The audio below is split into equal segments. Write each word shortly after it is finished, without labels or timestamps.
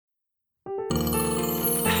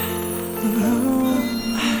I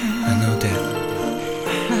know that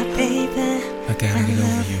my baby, I gotta get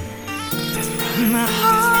over you. my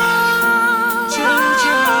heart.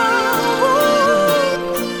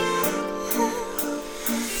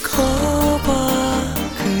 거봐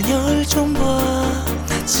그녀를 좀 봐.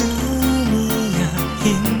 나쯤이야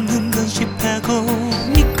있는 건 싶다고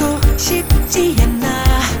믿고 싶지 않나.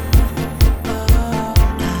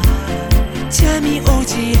 잠이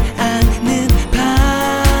오지 않는 밤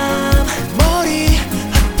머리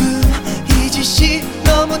아픈 이 짓이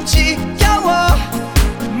너무 지겨워.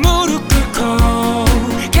 무릎 꿇고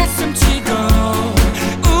가슴 치고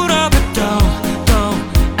울어봐도 또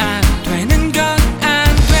안 되는 건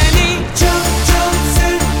안 되니. 점점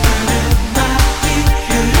슬프는 말이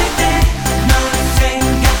흐를 때 널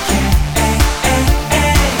생각해.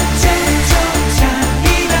 점점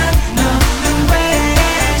잔인한 너는 왜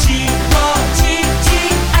지워지지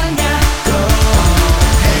않냐고.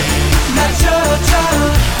 맞춰줘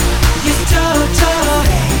있어줘.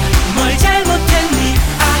 뭘 잘못했니.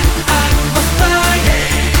 was fine.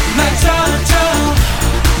 맞춰줘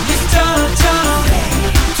있어줘.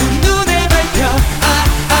 두 눈에 밟혀.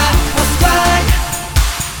 was fine.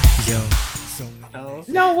 Yo, so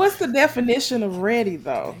No, what's the definition of ready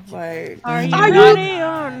though? Like, Are you Are you- ready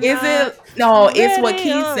or not? is it? No, it's what Ready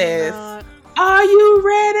Keith or says. not? Are you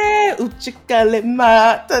ready?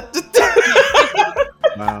 Uchikalema.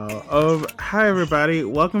 Wow. Hi everybody.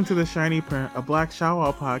 Welcome to the Shiny Print, a Black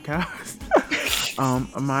Shawl podcast.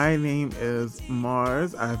 My name is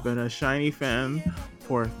Mars. I've been a Shiny fan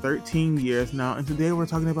for 13 years now, and today we're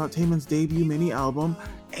talking about Taemin's debut mini album,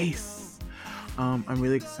 Ace. I'm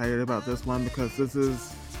really excited about this one because this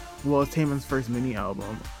is, well, it's Taemin's first mini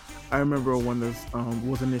album. I remember when this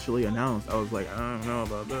was initially announced, I was like, I don't know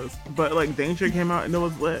about this, but like Danger came out and it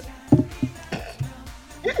was lit.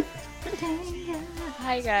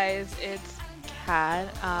 Hi guys, it's Kat.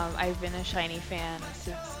 I've been a Shiny fan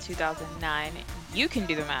since 2009. You can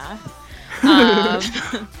do the math.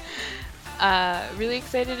 Really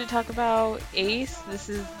excited to talk about Ace. This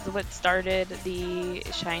is what started the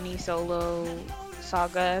Shiny solo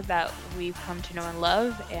saga that we've come to know and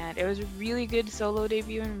love, and it was a really good solo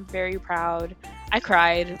debut and I'm very proud. I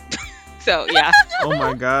cried. So yeah. Oh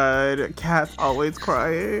my god, Kat's always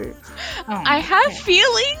crying. I have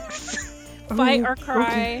feelings. Fight or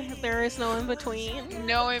cry. There is no in between.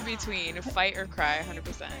 No in between. Fight or cry,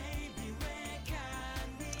 100%.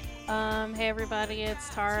 Hey everybody, it's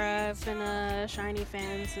Tara. I've been a Shiny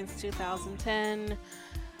fan since 2010.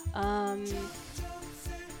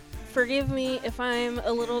 Forgive me if I'm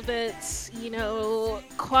a little bit,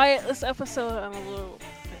 quiet this episode. I'm a little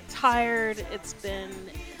bit tired. It's been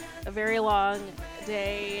a very long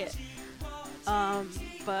day.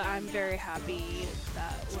 But I'm very happy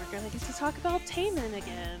that we're gonna get to talk about Taemin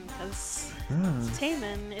again, because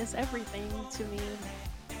Taemin is everything to me.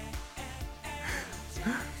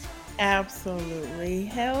 Absolutely.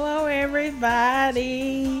 Hello,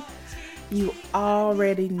 everybody. You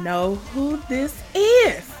already know who this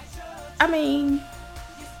is. I mean,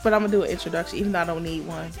 but I'm gonna do an introduction, even though I don't need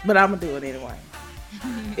one. But I'm gonna do it anyway.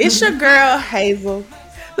 It's your girl Hazel,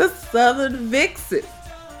 the Southern Vixen.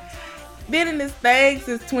 Been in this thing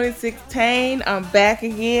since 2016. I'm back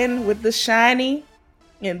again with the Shiny.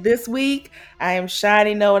 And this week, I am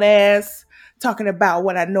Shiny known as talking about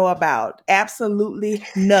what I know about. Absolutely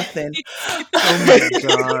nothing. Oh my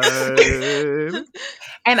god.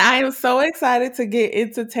 And I am so excited to get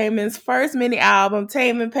into Taemin's first mini album.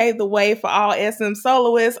 Taemin paved the way for all SM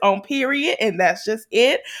soloists on Period. And that's just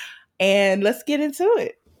it. And let's get into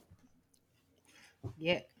it.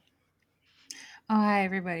 Yeah. Oh, hi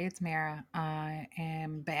everybody, it's Mara. I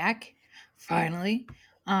am back, finally.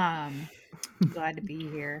 Glad to be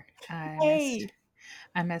here. I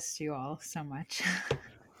missed you all so much.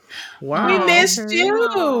 Wow. We missed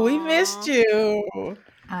you. We missed you.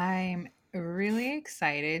 I'm really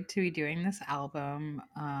excited to be doing this album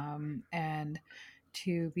and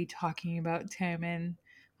to be talking about Taemin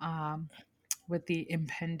with the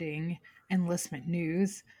impending enlistment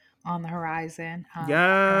news on the horizon.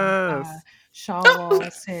 Yes.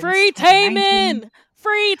 Shawwall since Free 2019. Taemin!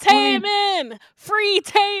 Free Taemin! Free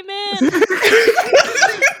Taemin!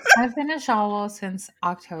 I've been a Shawwall since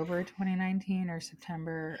October 2019 or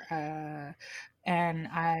September, and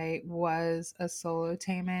I was a solo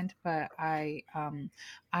Taemin, but I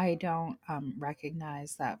don't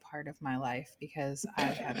recognize that part of my life because I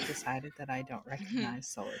have decided that I don't recognize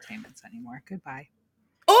solo Taemins anymore. Goodbye.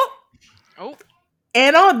 Oh.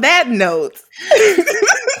 And on that note,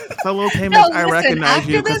 Hello, Taemin. No, I listen, recognize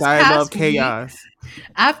after you because this I love past week- chaos.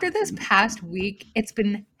 After this past week, it's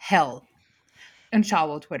been hell. and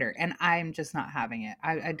Shawo Twitter, and I'm just not having it.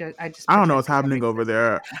 I just I don't know what's protested happening every over single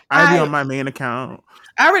there. time. I be I on my main account.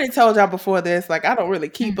 I already told y'all before this. Like, I don't really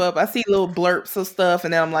keep up. I see little blurps of stuff,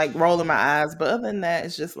 and then I'm like rolling my eyes. But other than that,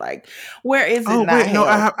 it's just like, where is it Oh not wait, no,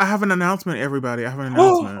 I held? have an announcement, everybody. I have an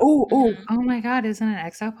Oh, announcement. ooh, ooh. Mhm. Oh my god, isn't it an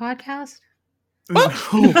EXO podcast? No,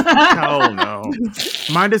 hell no.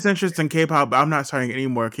 My disinterest in K-pop, but I'm not starting any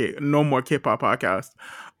more no more K-pop podcasts.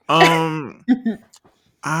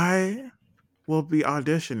 I will be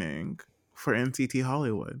auditioning for NCT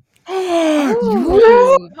Hollywood.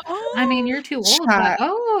 You I mean, you're too old, shot. but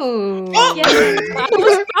oh, Yeah, I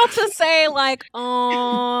was about to say like,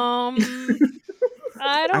 I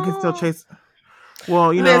don't. I can still chase.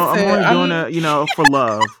 Well, I'm Listen, only doing it, for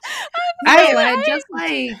love. you know I what? Just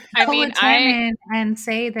like I pull mean, a Tannen and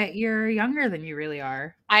say that you're younger than you really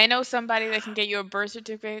are. I know somebody that can get you a birth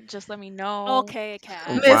certificate. Just let me know. Okay, Kat.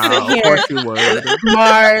 listen Wow, of here, course you would.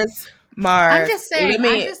 Mars. I'm just saying. Let me.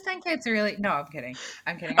 I just think it's really. No, I'm kidding.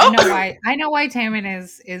 I'm kidding. Oh. I know why Tannen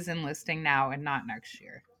is enlisting now and not next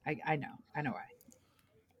year. I know why.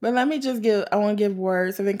 But let me just I want to give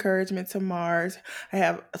words of encouragement to Mars. I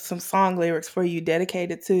have some song lyrics for you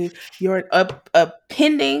dedicated to your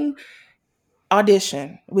pending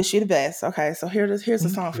audition. Wish you the best. Okay, so here's a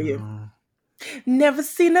song for you. Never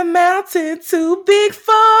seen a mountain too big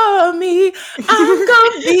for me. I'm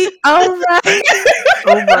gonna be alright.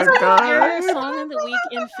 Oh my Your god. song of the week,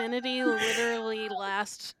 Infinity, literally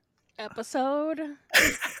last episode.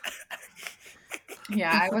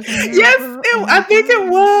 Yeah, I wasn't. Yes, I think it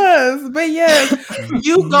was. But yes,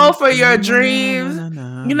 you go for your dreams.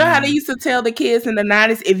 You know how they used to tell the kids in the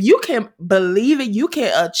 90s, if you can believe it, you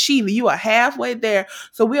can achieve it. You are halfway there.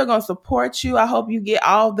 So we are going to support you. I hope you get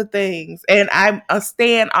all the things. And I'm a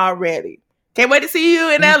stan already. Can't wait to see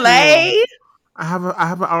you in Thank LA. you. I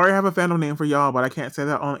already have a fandom name for y'all, but I can't say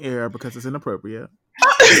that on air because it's inappropriate.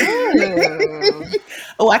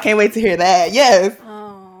 Oh, I can't wait to hear that. Yes.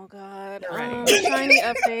 Oh god. Alrighty. Shiny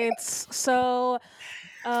updates. So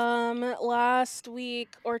last week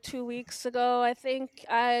or 2 weeks ago, I think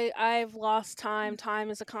I've lost time. Time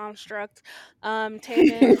is a construct.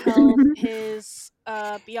 Taman held his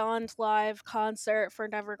Beyond Live concert for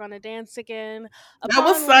Never Gonna Dance Again. That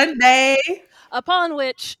was Sunday. Upon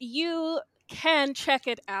which you can check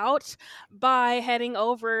it out by heading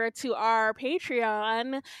over to our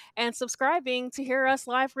Patreon and subscribing to hear us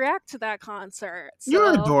live react to that concert.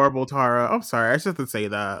 You're So, adorable, Tara. I'm sorry, I just have to say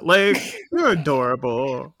that. Like, you're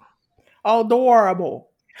adorable. Adorable.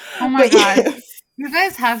 Oh my But god. yes. You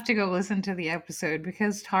guys have to go listen to the episode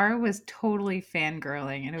because Tara was totally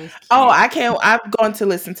fangirling and it was cute. Oh, I can't. I'm going to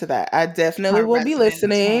listen to that. I definitely Our will be resident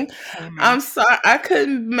listening. Taman. I'm sorry I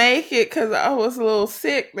couldn't make it because I was a little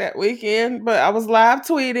sick that weekend, but I was live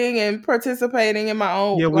tweeting and participating in my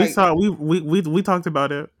own. Yeah, we talked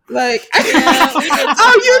about it. Like, Yeah, we did talk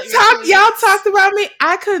oh, about your y'all tweets. talked about me.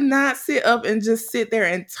 I could not sit up and just sit there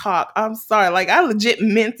and talk. I'm sorry. Like, I legit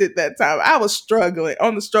meant it that time. I was struggling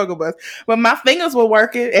on the struggle bus, but my fingers were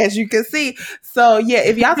working, as you can see. So yeah,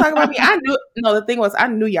 if y'all talk about me, I knew. No, the thing was, I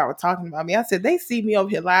knew y'all were talking about me. I said they see me over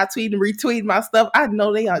here live tweeting, retweeting my stuff. I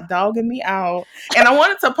know they are dogging me out, and I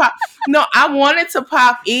wanted to pop. No, I wanted to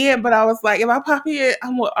pop in, but I was like, if I pop in,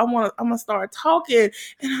 I'm gonna start talking,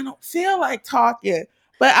 and I don't feel like talking.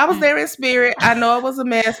 But I was there in spirit. I know it was a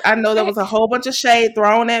mess. I know there was a whole bunch of shade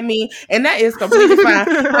thrown at me, and that is completely fine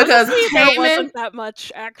because Honestly, there Taman. wasn't that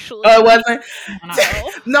much actually. Oh, it wasn't.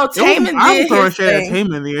 No. No, Taman I was did throwing his shade at thing.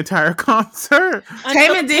 Taman the entire concert. Until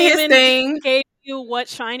Taman did his Taman thing. Gave you what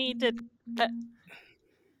Shiny did.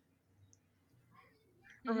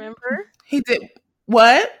 Remember? He did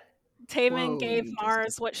what? Taman Whoa, gave you just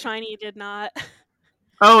Mars what Shiny did not.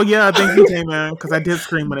 Oh yeah, thank you, Taman, because I did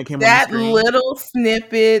scream when it came on the That screen. little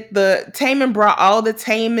snippet, the Taman brought all the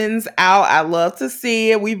Tamans out. I love to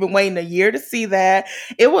see it. We've been waiting a year to see that.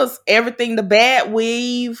 It was everything. The bad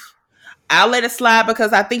weave. I'll let it slide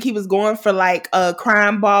because I think he was going for like a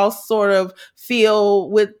crime boss sort of feel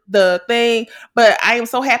with the thing. But I am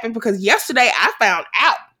so happy because yesterday I found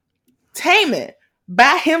out Taman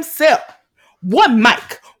by himself, one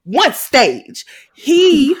mic, one stage.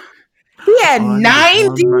 He had Oh, I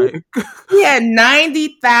need this 90. one mic. He had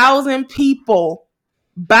 90,000 people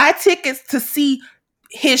buy tickets to see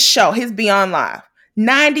his show, his Beyond Live.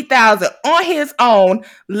 90,000 on his own,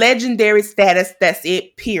 legendary status. That's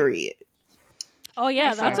it, period. Oh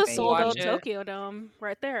yeah, I that's saw a it. sold out Watch it. Tokyo Dome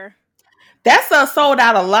right there. That's sold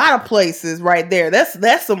out a lot of places right there.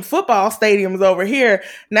 That's some football stadiums over here.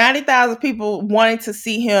 90,000 people wanting to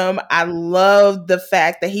see him. I love the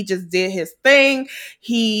fact that he just did his thing.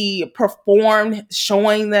 He performed,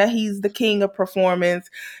 showing that he's the king of performance.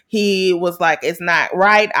 He was like, it's not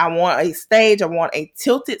right. I want a stage. I want a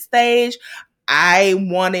tilted stage. I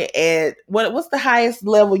want it at what's the highest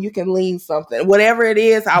level you can lean something? Whatever it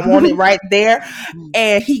is, I want it right there.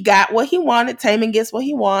 And he got what he wanted. Taman gets what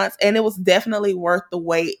he wants. And it was definitely worth the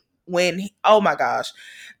wait oh my gosh.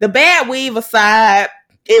 The bad weave aside,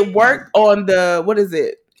 it worked on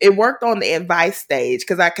it worked on the advice stage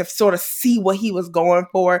because I could sort of see what he was going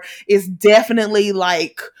for. It's definitely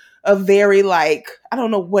like a very I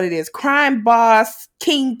don't know what it is, crime boss,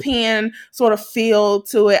 kingpin sort of feel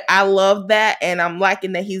to it. I love that, and I'm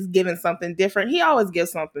liking that he's giving something different. He always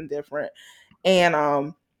gives something different, and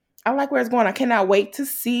I like where it's going. I cannot wait to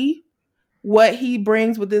see what he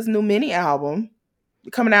brings with this new mini album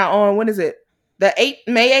coming out on, when is it?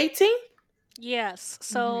 May 18th? Yes.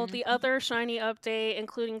 So Mhm. the other shiny update,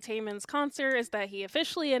 including Taman's concert, is that he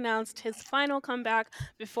officially announced his final comeback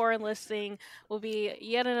before enlisting will be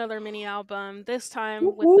yet another mini album, this time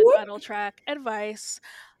with the Whoop. title track Advice,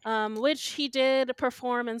 which he did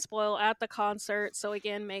perform and spoil at the concert. So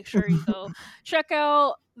again, make sure you go check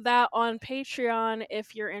out that on Patreon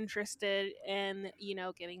if you're interested in,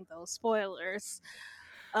 getting those spoilers.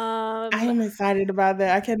 I am excited about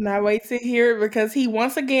that. I cannot wait to hear it because he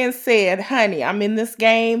once again said, honey, I'm in this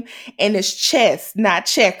game and it's chess, not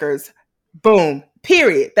checkers. Boom.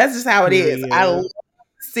 Period. That's just how it is. I love to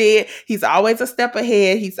see it. He's always a step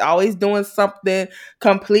ahead. He's always doing something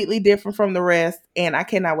completely different from the rest. And I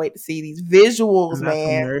cannot wait to see these visuals, And that's when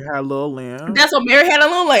man. Mary Had a Little Lamb. That's what Mary Had a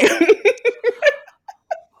Little Lamb.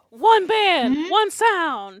 One band, one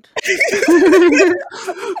sound.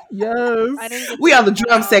 Yes. I didn't get We to are the get that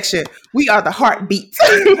drum out. section. We are the heartbeat.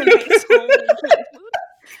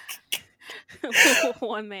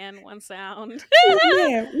 One man, one sound.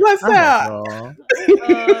 Yeah, what's I up? love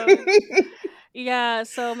y'all. Yeah,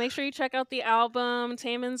 so make sure you check out the album.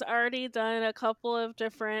 Taman's already done a couple of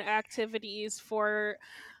different activities for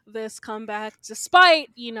this comeback,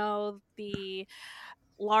 despite, the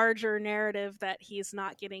larger narrative that he's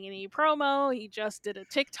not getting any promo. He just did a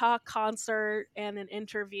TikTok concert and an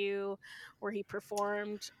interview where he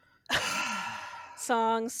performed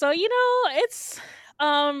songs. So, it's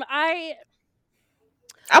I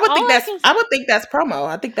would all think I that's can- I would think that's promo.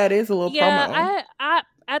 I think that is a little promo. I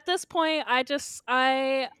at this point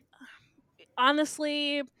I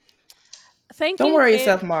honestly thank Don't you. worry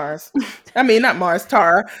yourself, Mars. I mean, not Mars,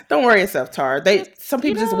 Tara. Don't worry yourself, Tara. Some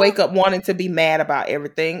people just wake up wanting to be mad about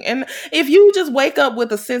everything. And if you just wake up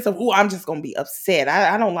with a sense of, oh, I'm just gonna be upset.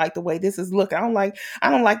 I don't like the way this is looking. I don't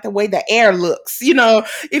like the way the air looks.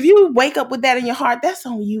 If you wake up with that in your heart, that's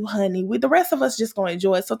on you, honey. The rest of us just gonna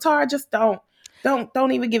enjoy it. So Tara, just don't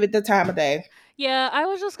even give it the time of day. Yeah, I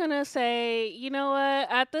was just gonna say, you know what?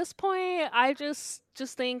 At this point, I just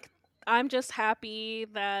think I'm just happy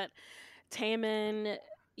that Taman,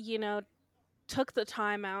 took the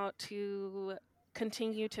time out to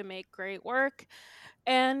continue to make great work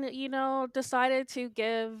and, decided to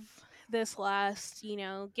give this last,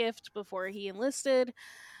 gift before he enlisted.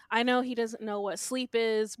 I know he doesn't know what sleep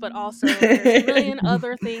is, but also there's a million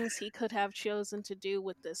other things he could have chosen to do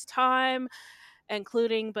with this time,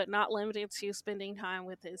 including but not limited to spending time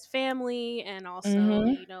with his family and also,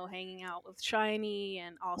 hanging out with Shiny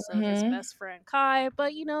and also his best friend Kai.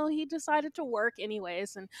 But, he decided to work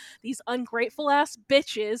anyways, and these ungrateful ass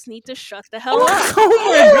bitches need to shut the hell up. Oh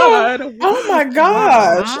my god! Oh my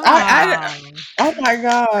gosh! Wow. Oh my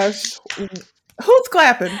gosh! Who's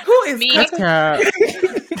clapping? Who is Me. clapping? Cat.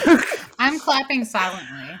 I'm clapping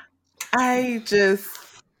silently.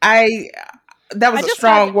 That was I a just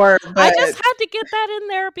strong had- word, but I just had to get that in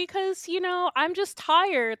there because, I'm just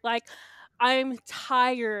tired. Like, I'm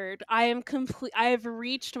tired. I am complete. I have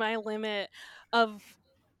reached my limit of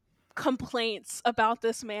complaints about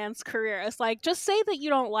this man's career. It's like, just say that you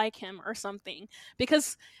don't like him or something,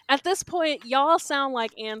 because at this point y'all sound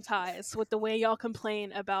like antis with the way y'all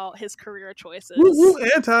complain about his career choices. Woo, woo,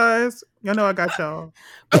 antis. Y'all know I got y'all.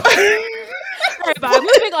 All right, bye.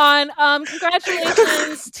 Moving on.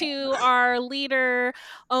 Congratulations to our leader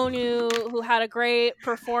Onu, who had a great my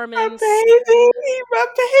performance baby did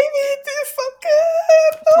so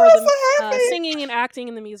good. for Oh, the so happy. singing and acting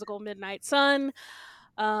in the musical Midnight Sun.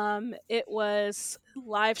 It was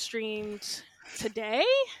live streamed today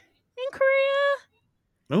in Korea.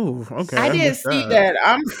 Oh, okay. I didn't missed see that.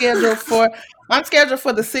 I'm scheduled for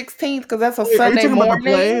the 16th because that's a Wait, are you Sunday talking about the morning.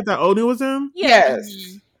 play that Onu was in?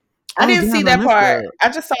 Yes. I Oh didn't see damn, I that missed part. that. I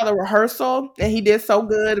just saw the rehearsal and he did so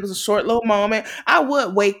good. It was a short little moment. I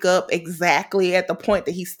would wake up exactly at the point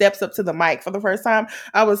that he steps up to the mic for the first time.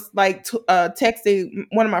 I was like texting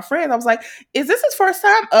one of my friends. I was like, is this his first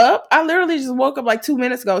time up? I literally just woke up like 2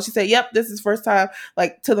 minutes ago. She said, yep, this is first time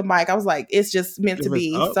like to the mic. I was like, it's just meant to If it's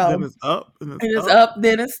be. up, So then it's up, and and it's up,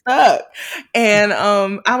 then it's stuck. And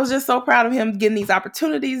I was just so proud of him getting these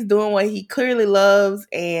opportunities, doing what he clearly loves.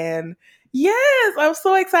 And yes, I'm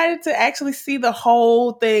so excited to actually see the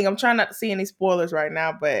whole thing. I'm trying not to see any spoilers right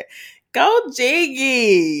now, but go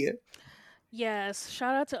Jiggy. Yes,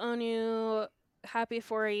 shout out to Onu. Happy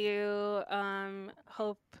for you.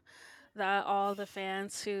 Hope that all the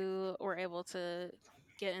fans who were able to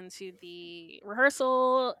get into the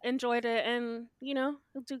rehearsal enjoyed it and, he'll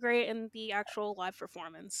do great in the actual live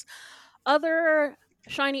performance. Other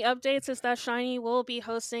Shiny updates is that Shiny will be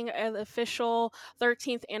hosting an official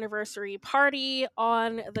 13th anniversary party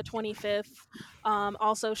on the 25th.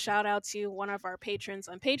 Also, shout out to one of our patrons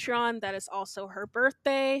on Patreon. That is also her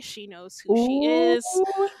birthday. She knows who she is.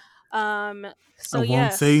 So I won't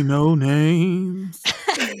yes. say no names.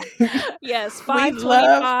 Yes, We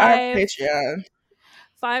love our 525. Patreon.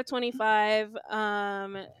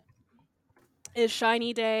 525 is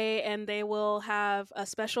Shiny Day, and they will have a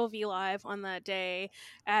special V Live on that day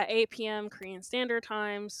at 8 p.m. Korean Standard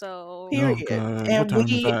Time. So Period. Oh god, And what time is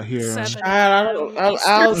we that here? 7 Child, a.m.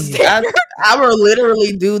 Eastern Standard. I will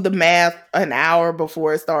literally do the math an hour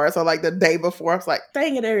before it starts, or like the day before. I was like,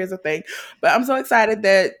 dang it, there is a thing. But I'm so excited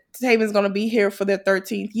that Taemin's going to be here for their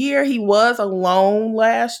 13th year. He was alone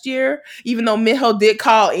last year, even though Miho did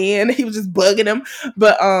call in. He was just bugging him.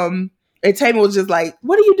 But and Taemin was just like,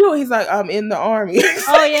 what are you doing? He's like, I'm in the army.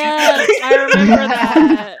 Oh yes, I remember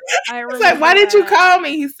that. He's like, why did you call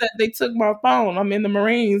me? He said, they took my phone. I'm in the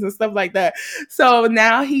Marines and stuff like that. So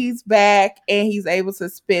now he's back and he's able to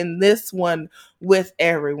spend this one with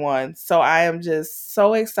everyone. So I am just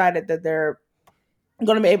so excited that they're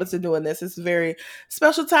going to be able to doing this. It's a very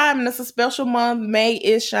special time and it's a special month. May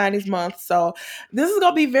is Shiny's month. So this is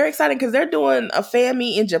going to be very exciting because they're doing a fan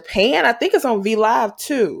meet in Japan. I think it's on V Live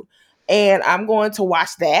too. And I'm going to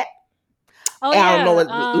watch that. Oh, I don't know a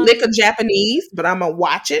lick of Japanese, but I'm going to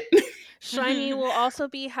watch it. Shiny will also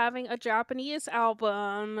be having a Japanese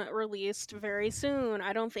album released very soon.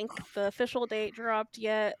 I don't think the official date dropped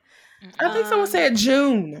yet. I think someone said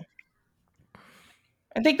June.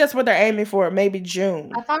 I think that's what they're aiming for, maybe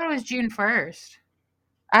June. I thought it was June 1st.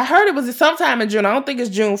 I heard it was sometime in June. I don't think it's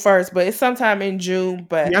June 1st, but it's sometime in June.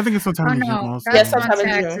 But Yeah, I think it's sometime in June. no, Also. Yeah, that's sometime in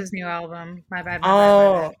June. Montax's new album. My bad.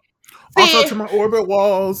 Oh. Also See? to my orbit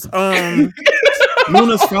walls.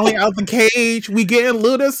 Luna's finally out the cage. We getting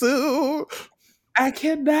Luna soon. I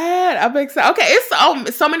cannot. I'm excited. Okay,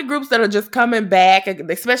 it's so many groups that are just coming back,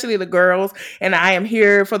 especially the girls. And I am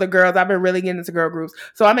here for the girls. I've been really getting into girl groups,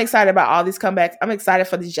 so I'm excited about all these comebacks. I'm excited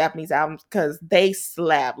for these Japanese albums because they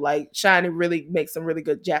slap. Like Shiny really makes some really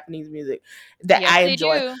good Japanese music that I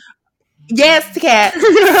enjoy. Do. Yes, Kat. So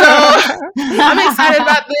I'm excited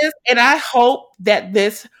about this, and I hope that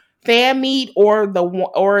this fan meet or the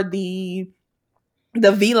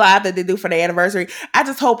V Live that they do for the anniversary, I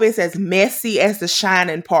just hope it's as messy as the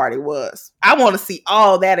Shining party was. I want to see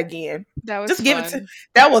all that again. That was Just fun. give it to.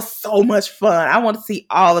 That was so much fun. I want to see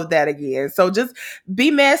all of that again. So just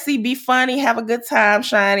be messy, be funny, have a good time,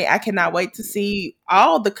 Shiny. I cannot wait to see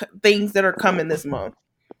all the things that are coming this month.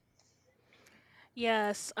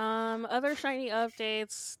 Yes. Other Shiny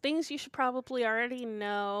updates, things you should probably already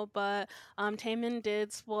know, but Taemin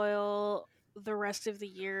did spoil the rest of the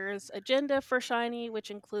year's agenda for Shiny,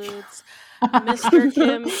 which includes Mr.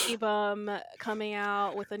 Kim Ki-bum coming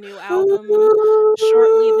out with a new album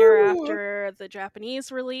shortly thereafter the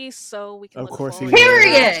Japanese release, so we can Of look course he forward to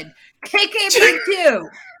will. that. Period. KKP2.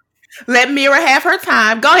 Let Mira have her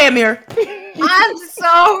time. Go ahead, Mira. I'm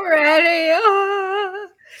so ready.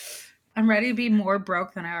 I'm ready to be more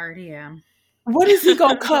broke than I already am. What is he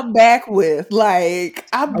gonna come back with? Like,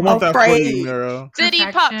 I'm I want that for you, afraid. Mira. City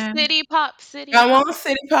Perfection. pop, city. I want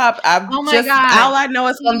City Pop. Oh my God. All I know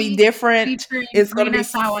is gonna be different. Featuring It's gonna Rina be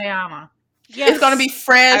Sawayama. Yes. It's gonna be I would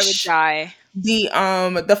fresh. die.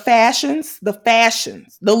 The fashions, the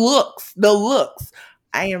looks.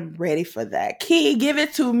 I am ready for that. Key, give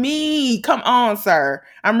it to me. Come on, sir.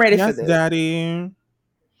 I'm ready for Yes, this. Daddy.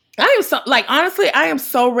 Honestly, I am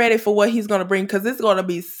so ready for what he's gonna bring because it's gonna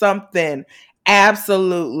be something.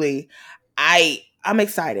 Absolutely, I'm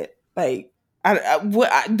excited. Like,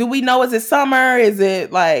 do we know? Is it summer? Is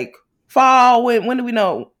it like fall? When do we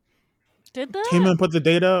know? Did that? Taemin put the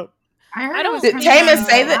date up. I heard I it don't was Did coming Taemin out in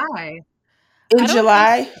say that? July. In I don't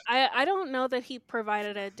July? I don't know that he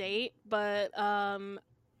provided a date, but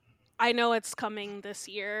I know it's coming this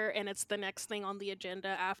year, and it's the next thing on the agenda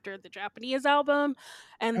after the Japanese album,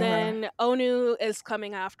 and then Onu is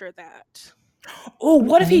coming after that. Oh,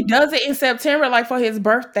 what if he does it in September, like for his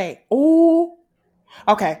birthday? Oh,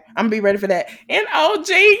 okay, I'm gonna be ready for that. And OGE,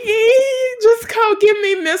 just come give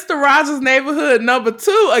me Mr. Rogers' Neighborhood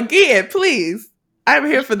 #2 again, please. I'm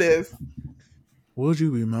here for this. Would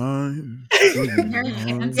you be mine?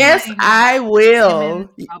 Yes, I will.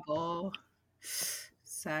 Bubble.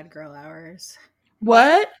 Sad girl hours.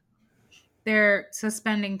 What? They're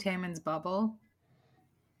suspending Taman's bubble.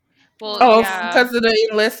 Well, Oh, yeah. because of the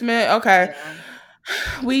enlistment. Okay. Yeah.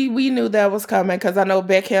 We knew that was coming because I know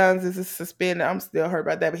Beckham's is suspended. I'm still hurt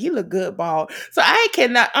about that, but he looked good bald. So I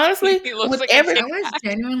cannot honestly He looks with like a every. I was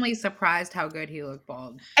genuinely surprised how good he looked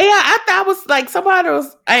bald. Yeah, I thought was like somebody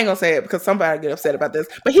was. I ain't gonna say it because somebody get upset about this,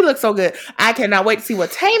 but he looks so good. I cannot wait to see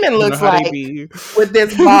what Taman looks like with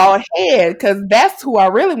this bald head because that's who I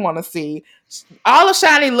really want to see. All of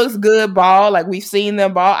Shiny looks good bald, like we've seen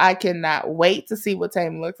them bald. I cannot wait to see what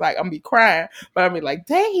Taman looks like. I'm gonna be crying, but I'll be like,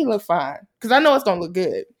 dang, he look fine because I know it's gonna look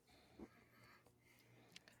good.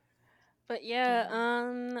 But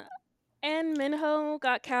yeah, and Minho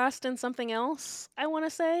got cast in something else. I want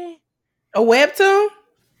to say A webtoon?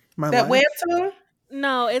 My That life. webtoon?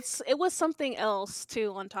 no, it was something else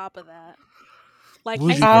too. On top of that, like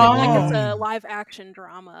Would I you feel like it's be a live action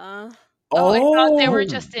drama. Oh, I thought they were Oh.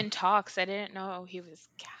 just in talks. I didn't know he was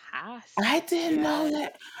cast. I didn't know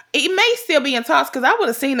that. It may still be in talks because I would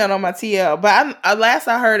have seen that on my TL. But last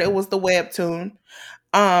I heard, it was the webtoon.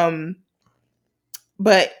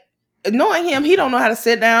 But knowing him, he don't know how to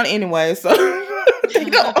sit down anyway. So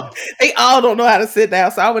they all don't know how to sit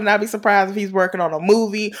down. So I would not be surprised if he's working on a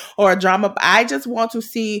movie or a drama. But I just want to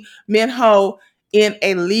see Minho in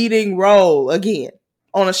a leading role again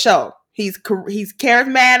on a show. He's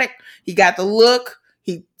charismatic. He got the look.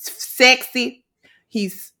 He's sexy.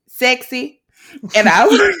 And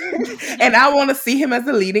I want to see him as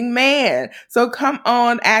a leading man. So come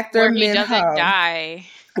on, actor Where he Minho. doesn't die.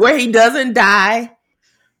 Where he doesn't die,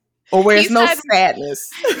 or where He's there's no had- sadness.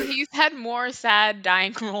 He's had more sad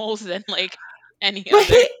dying roles than like any But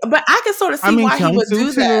other. but I can sort of see why he would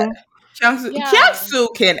do Kyung-soo that. too. Yeah. Kyung-soo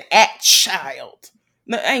can act child.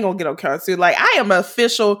 No, I ain't gonna get on Kyung-soo. Like I am an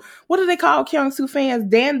official. What do they call Kyung-soo fans?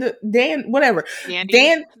 Whatever.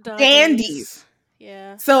 Dandy. Dandies.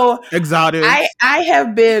 Yeah. So Exotic. I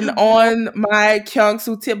have been on my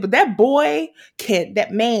Kyung-soo tip, but that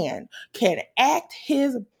man can act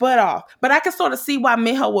his butt off. But I can sort of see why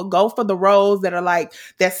Minho would go for the roles that are like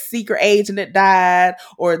that secret agent that died,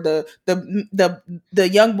 or the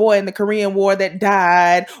young boy in the Korean War that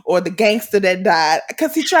died, or the gangster that died,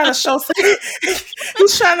 because he's trying to show.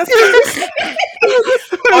 He's trying to.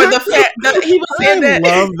 Or he was saying I that.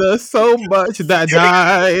 love this so much that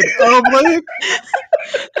died. Oh my!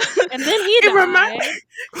 And then he died.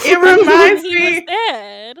 It reminds he me. was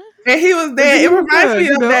dead. And he was dead. He It was reminds dead, me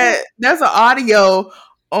you of know? that. There's an audio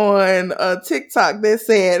on TikTok that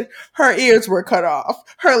said her ears were cut off,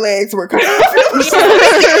 her legs were cut off.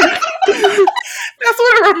 That's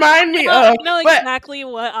what it reminded me I of. know But exactly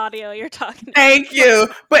what audio you're talking about. thank you.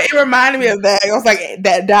 But it reminded me of that. I was like,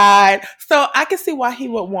 that died. So I can see why he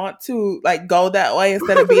would want to like go that way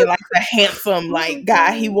instead of being like the handsome like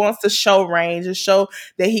guy. He wants to show range and show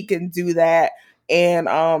that he can do that.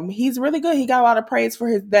 And he's really good. He got a lot of praise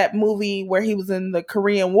for that movie where he was in the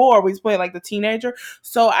Korean War, where he's playing like the teenager.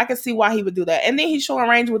 So I can see why he would do that. And then he's showing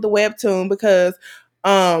range with the webtoon because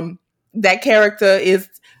that character is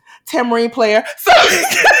Tamarine Player.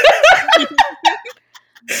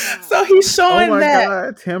 So he's showing Oh my that.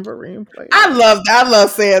 god, tambourine player. I love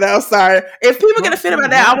saying that. I'm sorry. If people get offended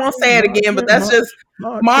about that, I won't say it again, but that's just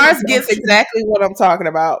Mars gets exactly what I'm talking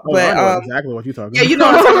about. Oh, But I know exactly what you're talking yeah, about. you know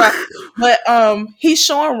what I'm talking about. But he's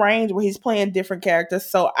showing range where he's playing different characters.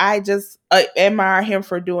 So I just admire him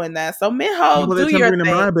for doing that. So Minho, Well, do they're your tambourine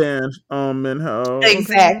in my thing. band, Minho.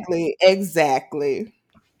 Exactly.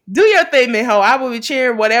 Do your thing, Minho. I will be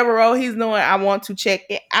cheering whatever role he's doing. I want to check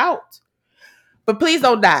it out. But please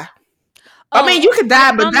don't die. I mean, you could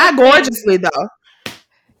die, but die gorgeously though.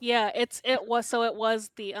 Yeah, it was the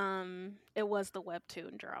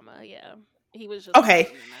webtoon drama. Yeah, he was just Okay.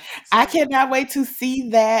 doing that, I so. cannot wait to see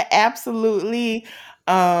that. Absolutely.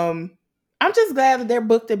 I'm just glad that they're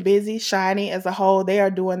booked and busy. Shiny as a whole, they are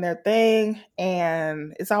doing their thing,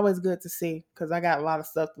 and it's always good to see because I got a lot of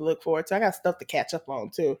stuff to look forward to. I got stuff to catch up on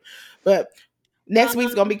too. But next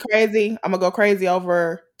week's gonna be crazy. I'm gonna go crazy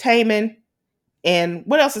over Taman. And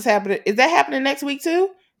what else is happening? Is that happening next week too?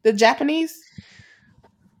 The Japanese?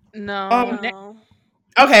 No. No.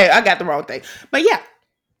 Okay, I got the wrong thing. But yeah,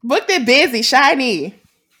 booked and busy. Shiny.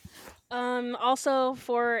 Also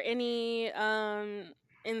for any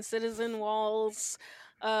in Citizen Walls,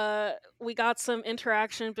 we got some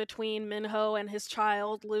interaction between Minho and his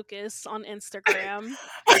child Lucas on Instagram.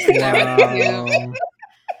 That was cute. Wow.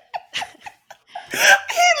 He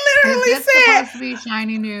Is literally this said, supposed to be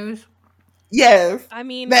shiny news? yes, I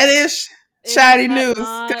mean, that is is shiny that news.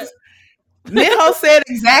 not- 'Cause Minho said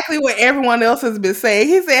exactly what everyone else has been saying.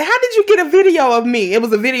 He said, "How did you get a video of me?" It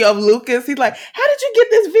was a video of Lucas. He's like, "How did you get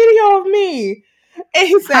this video of me?" And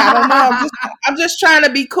he said, "I don't know. I'm just trying to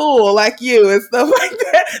be cool like you and stuff like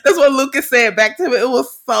that." That's what Lucas said back to him. It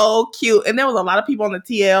was so cute. And there was a lot of people on the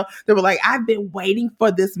TL that were like, "I've been waiting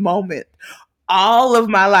for this moment all of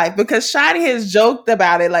my life," because Shiny has joked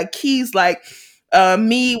about it. Like he's like,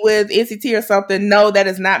 me with NCT or something. No, that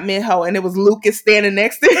is not Minho. And it was Lucas standing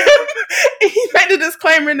next to him. He made a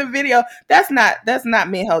disclaimer in the video. That's not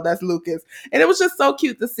Minho. That's Lucas. And it was just so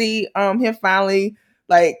cute to see him finally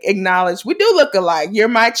like acknowledge, we do look alike. You're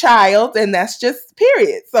my child, and that's just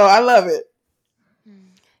period. So I love it.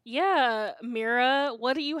 Yeah, Mira,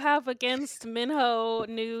 what do you have against Minho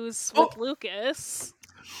news with Lucas?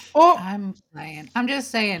 Oh, I'm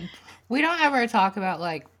just saying. We don't ever talk about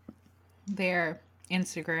like their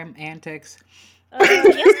Instagram antics. Yes,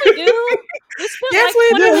 we do. We spent Yes, like we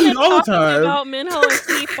 20 do. minutes All the talking time. about Minho and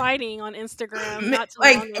Key fighting on Instagram. Not too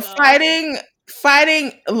long like ago.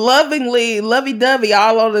 fighting lovingly, lovey-dovey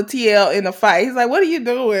all on the TL in a fight. He's like, "What are you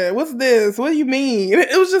doing? What's this? What do you mean?"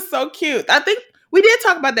 It was just so cute. I think we did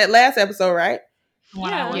talk about that last episode, right? When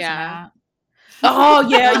Yeah. I wasn't Yeah. at. Oh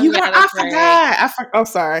yeah, you Yeah, got. I that's right. forgot. I'm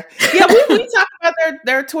sorry. Yeah, we talked about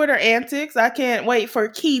their Twitter antics. I can't wait for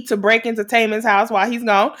Key to break into Taemin's house while he's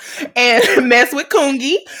gone and mess with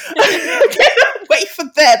Kungi. I can't wait for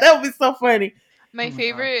that. That would be so funny. My Oh my God.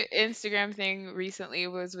 favorite Instagram thing recently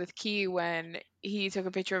was with Key when he took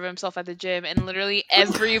a picture of himself at the gym and literally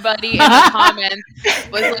everybody in the comments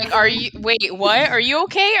was like, wait, what? Are you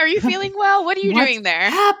okay? Are you feeling well? What are you What's doing there?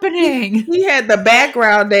 happening? He had the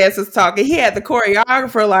background dancers talking. He had the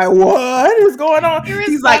choreographer like, "What is going on?" He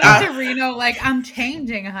He's like, responded to Reno like, "I'm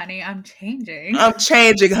changing, honey. I'm changing." "I'm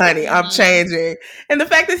changing, honey. I'm changing." And the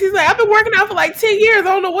fact that he's like, "I've been working out for like 10 years. I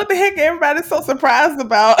don't know what the heck everybody's so surprised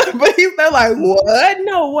about." But they're like, "What?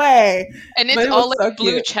 No way." And But it's it all was like so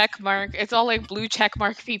blue cute. check mark. It's all like blue check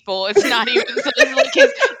mark people. It's not even so it's like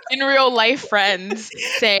his in real life friends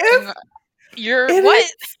saying, "You're It what?"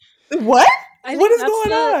 is- What? I What think is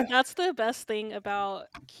going on? That's the best thing about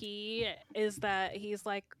Key is that he's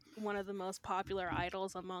like one of the most popular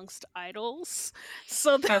idols amongst idols.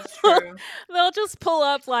 So That's true. they'll just pull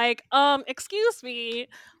up like, excuse me,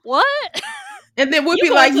 what? And then we'll You be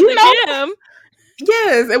going like, to "You the know, gym?"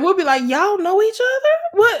 yes." And we'll be like, "Y'all know each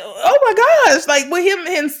other? What? Oh my gosh!" Like with him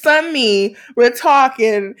and Sunmi, we're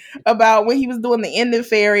talking about when he was doing the ending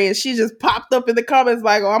fairy, and she just popped up in the comments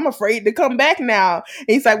like, "Oh, I'm afraid to come back now." And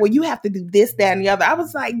he's like, "Well, you have to do this, that, and the other." I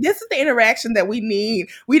was like, "This is the interaction that we need.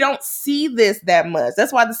 We don't see this that much.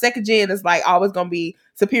 That's why the second gen is like always gonna be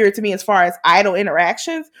superior to me as far as idol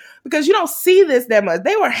interactions, because you don't see this that much.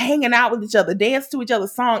 They were hanging out with each other, danced to each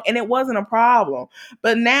other's song, and it wasn't a problem.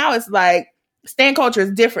 But now it's like stan culture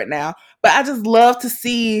is different now. But I just love to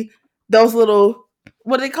see those little,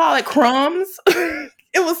 what do they call it, crumbs. It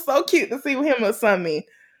was so cute to see him with Sunmi.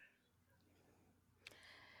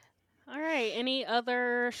 All right. Any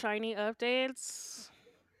other shiny updates?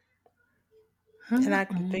 And I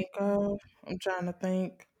can think of, I'm trying to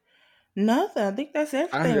think. Nothing. I think that's I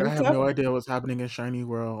everything. have no idea what's happening in Shiny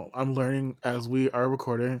World. I'm learning as we are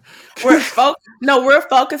recording. We're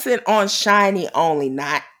focusing on Shiny only,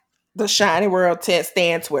 not the Shiny World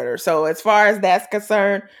Stan Twitter. So as far as that's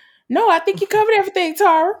concerned, no, I think you covered everything,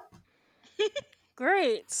 Tara.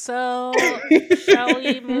 Great. So shall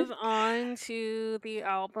we move on to the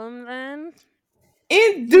album then?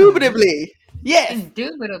 Indubitably. Yes.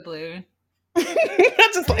 Indubitably. I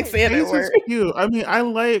just like saying that This is word. cute. I mean, I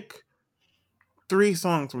like 3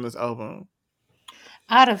 songs from this album.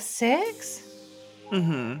 Out of 6?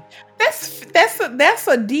 Mm-hmm. That's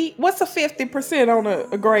a D. What's a 50% on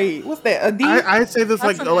a grade? What's that? A D? I'd say this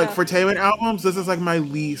That's like enough. for Taemin albums, this is like my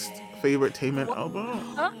least favorite Taemin album.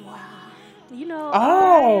 You know,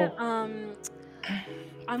 Oh.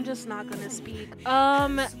 I'm just not gonna speak.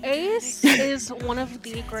 Ace is one of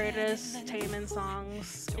the greatest Taemin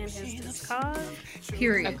songs in his discog.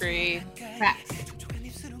 Period. Agree. Facts.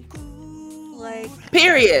 Like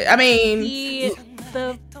Period. I mean,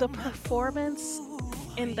 the performance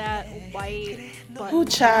in that white button Ooh,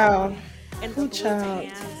 child. and the Ooh, blue child.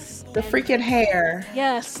 pants, The and- freaking hair.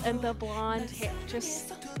 yes, and the blonde hair.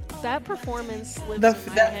 Just that performance lives The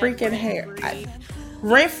in my head freaking rent hair. free.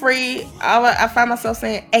 Rent Free, I find myself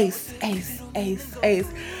saying Ace, Ace, Ace, Ace.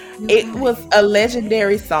 It was a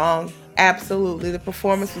legendary song. Absolutely. The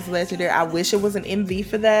performance was legendary. I wish it was an MV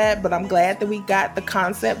for that, but I'm glad that we got the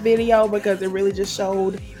concept video because it really just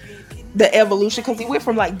showed the evolution. Because he went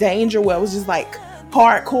from like Danger, where it was just like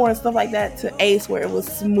hardcore and stuff like that, to Ace, where it was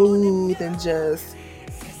smooth and just.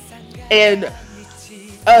 And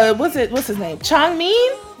what's his name?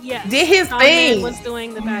 Changmin? Yes. Did his Tom thing. was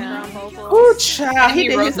doing the background vocals. Ooh, child. And He he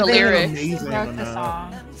did wrote his the thing. lyrics. Amazing Wrote on the that.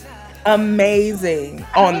 song. Amazing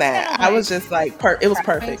on that. I was just like, it was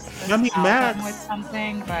perfect. Preface this I mean, album Max. with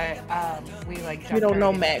something, but we like We jumped don't know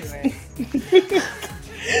right Max. into it.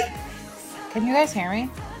 Can you guys hear me?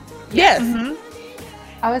 Yes.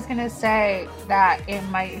 I was gonna say that it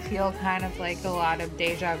might feel kind of like a lot of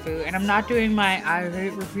deja vu, and I'm not doing my I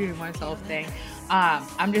hate repeating myself thing.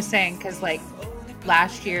 I'm just saying because like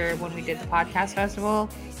last year when we did the podcast festival,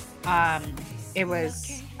 it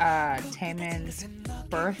was Taemin's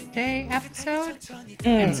birthday episode,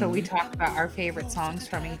 and so we talked about our favorite songs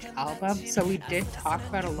from each album. So we did talk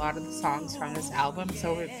about a lot of the songs from this album.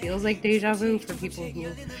 So it feels like deja vu for people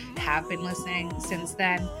who have been listening since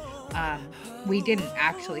then. We didn't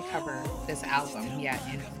actually cover this album yet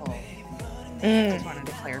in full. Just wanted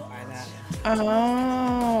to clarify that.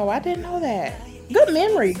 Oh, I didn't know that. Good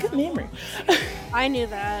memory. Good memory. I knew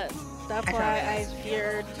that. That's I why tried. I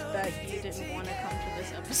feared that you didn't want to come to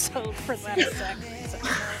this episode for that exact reason.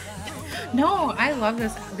 No, I love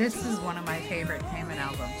this. This is one of my favorite Taemin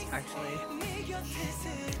albums, actually.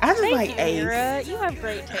 I just Thank like you, Ace. Mira. You have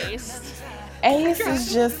great taste. Ace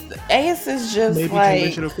is just Maybe Taemin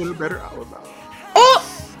like. should have put a better album out. Oh,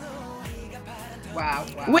 Wow.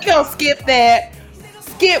 we gonna skip that.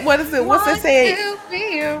 Skip. What is it? What's it say?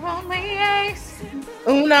 You're only ace.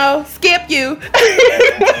 Uno. Skip you.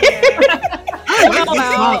 I like this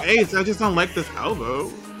Wow. song Ace. I just don't like this album.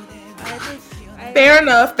 Fair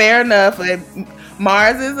enough. Fair enough. And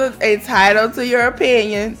Mars is entitled to your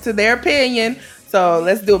opinion, to their opinion. So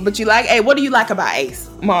let's do it. But you like? Hey, what do you like about Ace,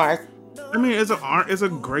 Mars? I mean, it's a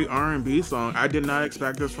great R&B song. I did not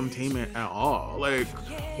expect this from Taemin at all. Like,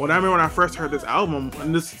 when I first heard this album,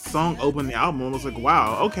 and this song opened the album, I was like,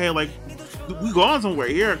 wow, okay, like, we going somewhere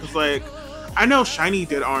here. Because, like, I know Shiny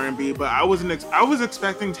did R&B, but I was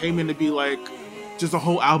expecting Taemin to be, like, just a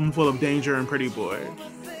whole album full of Danger and Pretty Boy.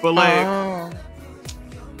 But, like, Oh,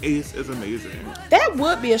 Ace is amazing. that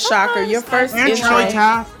would be a shocker. Your first And intro. Charlie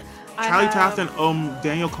Taft. I Charlie have- Taft and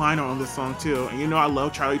Daniel Klein are on this song, too. And you know I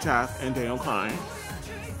love Charlie Taft and Daniel Klein.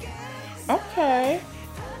 Okay.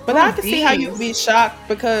 But I can see how you'd be shocked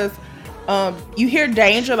because you hear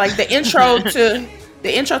Danger, like the intro to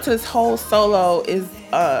this whole solo is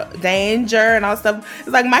Danger and all stuff. It's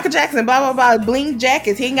like Michael Jackson, blah blah blah, bling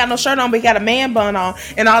jackets. He ain't got no shirt on, but he got a man bun on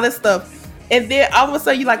and all this stuff. And then all of a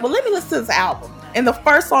sudden you're like, well, let me listen to this album. And the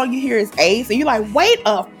first song you hear is Ace, and you're like, wait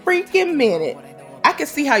a freaking minute. I can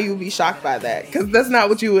see how you would be shocked by that because that's not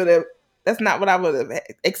what you would have. That's not what I would have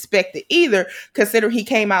expected either, considering he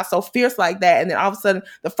came out so fierce like that, and then all of a sudden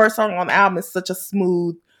the first song on the album is such a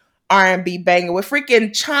smooth R&B banger with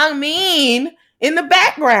freaking Changmin in the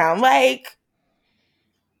background, like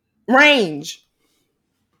range.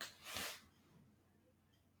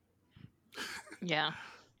 Yeah.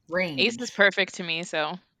 Range. Ace is perfect to me,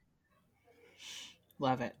 so.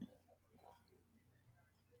 Love it.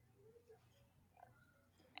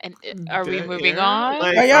 And are we Dead moving air? on?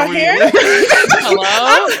 Like, Are y'all we- here?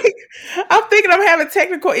 Hello? I'm thinking I'm having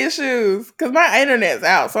technical issues because my internet's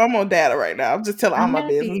out, so I'm on data right now. I'm just telling all I'm my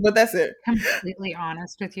gonna be- business, but that's it. Completely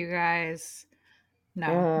honest with you guys. No,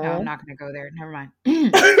 I'm not gonna go there. Never mind.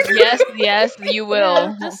 Yes, you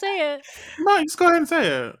will. Just say it. No, just go ahead and say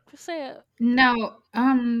it. Just say it. No,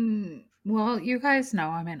 well, you guys know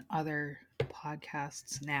I'm in other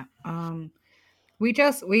podcasts now. We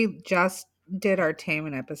just did our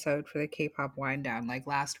Taemin episode for the K-pop wind down like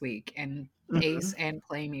last week, and Ace and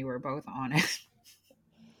Play Me were both on it.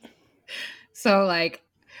 So like,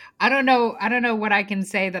 I don't know what I can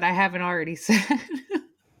say that I haven't already said.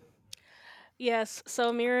 Yes,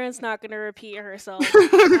 so Mira's not going to repeat herself.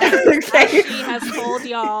 As she has told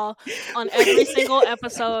y'all on every single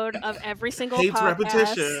episode of every single Hates podcast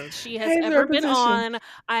repetition. she has Hates ever been repetition. on,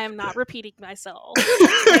 I am not repeating myself.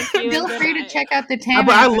 Thank you. Feel and free to good check out the Taemin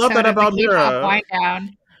but I love episode that of the about K-pop Mira. wind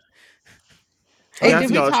down. Yes, Hey, did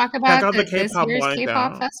we y'all, talk check about out the this K-pop year's wind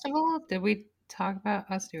K-pop down. festival? Did we talk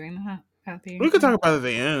about us doing that at the end? We could talk about it at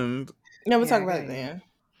the end. Yeah, we'll Yeah, talk about yeah, it yeah. then.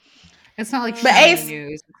 It's not like But shiny Ace-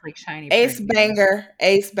 news. It's like shiny Ace print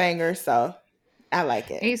news. banger, so I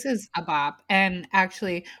like it. Ace is a bop. And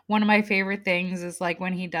actually, one of my favorite things is like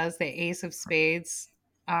when he does the Ace of Spades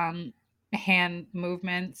hand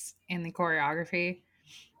movements in the choreography.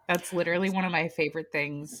 That's literally one of my favorite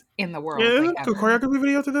things in the world. Yeah, Like, there's a ever. choreography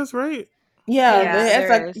video to this, right? Yeah, Yeah, it's there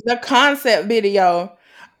like is. the concept video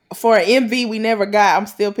for an MV we never got. I'm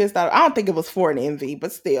still pissed off. I don't think it was for an MV,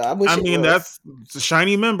 but still, I wish I it mean, was. that's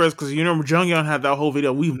Shiny members because Jungyeon had that whole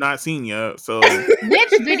video we've not seen yet. So Which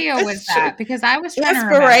video was that? Because I was trying to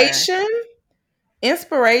remember.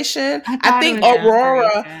 Inspiration. I I thought think it was Aurora.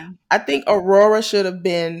 Inspiration. I think Aurora should have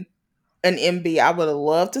been an MV. I would have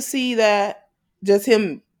loved to see that. Just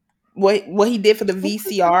him, what he did for the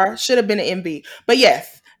VCR should have been an MV. But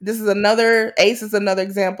yes, this is another Ace is another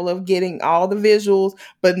example of getting all the visuals,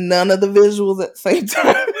 but none of the visuals at the same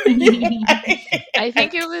time. I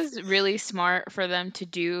think it was really smart for them to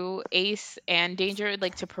do Ace and Danger,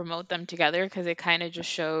 like to promote them together, because it kind of just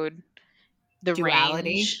showed the Duality.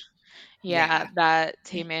 range, Yeah. that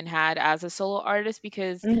Taemin had as a solo artist,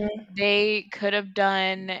 because Mhm. they could have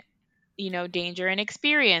done, Danger and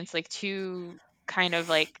Experience, like two kind of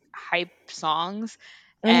like hype songs,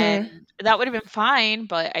 and that would have been fine.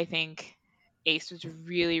 But I think Ace was a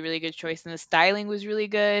really, really good choice, and the styling was really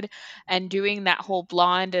good, and doing that whole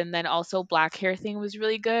blonde and then also black hair thing was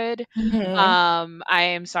really good. Mhm. I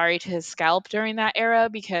am sorry to his scalp during that era,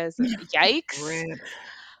 because yikes. Rip.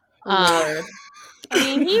 Lord. I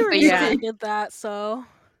mean, he But yeah. recently did that, so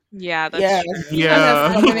Yeah, that's Yes. true. He Yeah.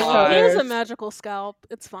 has so many he colors. has a magical scalp.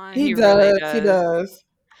 It's fine. He He does. really He does. does.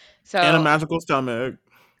 So and a magical stomach.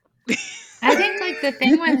 I think like the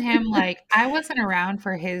thing with him, like I wasn't around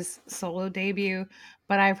for his solo debut,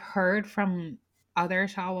 but I've heard from other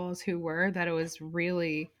Shawwals who were that it was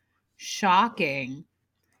really shocking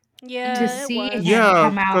Yeah, to it see was. him Yeah,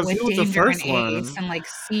 come out because with he was the Danger and first Ace one. and like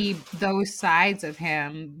see those sides of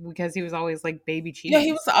him because he was always like baby cheese. Yeah,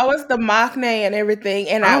 he was always the Machne and everything.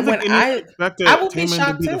 And I don't think anyone I expected would be Taemin to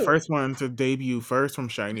shocked be the too. first one to debut first from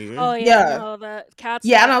Shiny. Oh yeah, Yeah. no, the cats.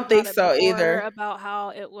 Yeah, I talked don't think about it so before either. About how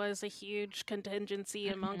it was a huge contingency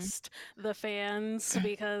amongst the fans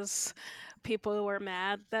because people were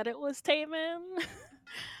mad that it was Taemin.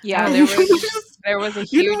 yeah, Oh, there was a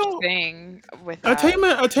You huge know, thing with A that.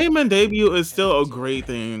 Taemin debut is still a great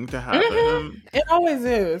thing to happen. Mhm. It always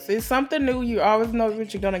is. It's something new. You always know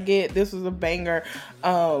what you're gonna get. This was a banger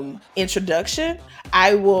introduction.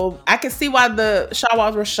 I can see why the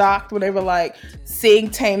Shawwals were shocked when they were like seeing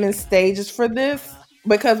Taemin stages for this.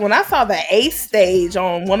 Because when I saw the Ace stage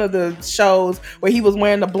on one of the shows where he was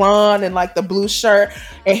wearing the blonde and like the blue shirt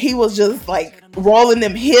and he was just like rolling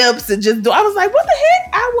them hips and I was like, what the heck?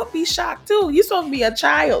 I would be shocked too. You're supposed to be a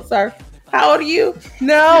child, sir. How old are you?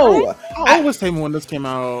 No. How old was Taemin when this came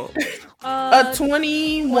out?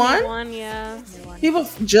 21? 21, yeah. He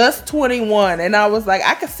was just 21, and I was like,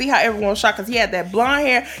 I could see how everyone was shocked because he had that blonde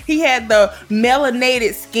hair. He had the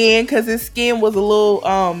melanated skin because his skin was a little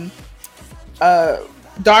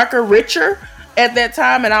darker, richer at that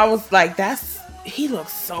time, and I was like, he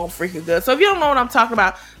looks so freaking good. So if you don't know what I'm talking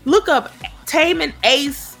about, look up Taemin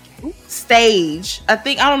Ace stage. I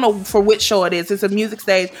don't know for which show it is. It's a music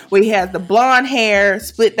stage where he has the blonde hair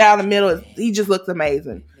split down the middle. He just looks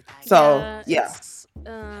amazing. So yeah.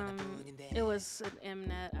 It was an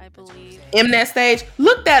Mnet, I believe. Mnet stage.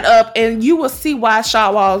 Look that up, and you will see why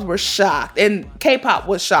Shawwals were shocked, and K-pop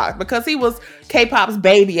was shocked because he was K-pop's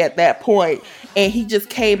baby at that point, and he just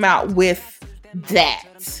came out with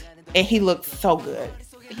that, and he looked so good.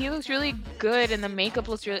 He looks really good, and the makeup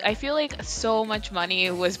looks really. I feel like so much money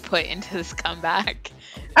was put into this comeback.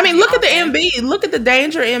 I mean, look at the MB, look at the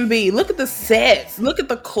Danger MB, look at the sets, look at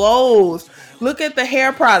the clothes, look at the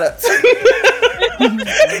hair products.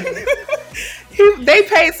 They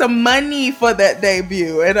paid some money for that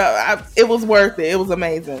debut, and it was worth it. It was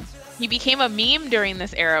amazing. He became a meme during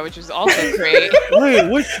this era, which was also great. Wait,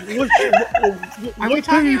 what Are we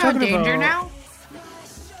talking about Danger now?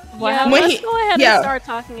 Yeah, When let's he- go ahead yeah. and start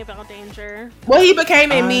talking about Danger. Well, he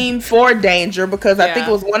became a meme for Danger because I think Yeah.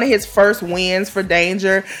 it was one of his first wins for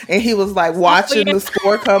Danger, and he was like watching the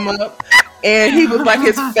score come up, and he was like,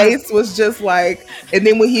 his face was just like, and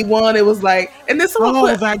then when he won, it was like, and then someone Oh,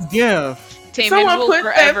 put, that gift. Taemin Someone will put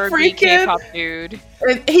that forever be freaking- K-pop dude.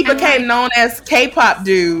 and he became known as K-pop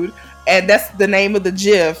dude, and that's the name of the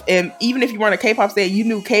GIF. And even if you weren't a K-pop fan, you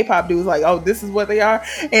knew K-pop dude was like, oh, this is what they are,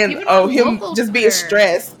 and Even oh, on him local just being Twitter.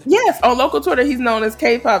 stressed. Yes, on local Twitter, he's known as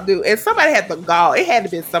K-pop dude, and somebody had the gall. It had to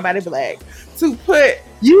be somebody black to put,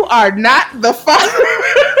 "You are not the father."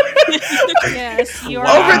 Yes, you're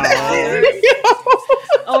over Wow.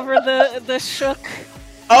 over the shook.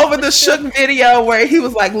 over the shook video where he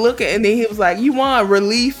was like looking, and then he was like, "You want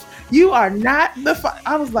relief? You are not the."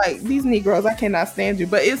 I was like, "These Negroes, I cannot stand you."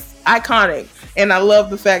 But it's iconic, and I love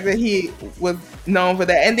the fact that he was known for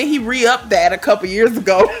that. And then he re-upped that a couple years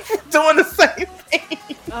ago, doing the same thing.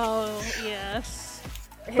 Oh yes.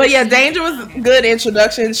 But yeah, His- Danger was a good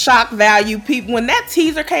introduction, shock value. People, when that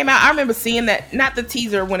teaser came out, I remember seeing that. Not the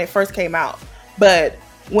teaser when it first came out, but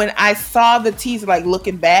when I saw the teaser, like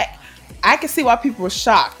looking back, I could see why people were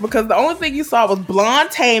shocked, because the only thing you saw was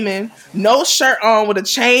blonde Taman, no shirt on, with a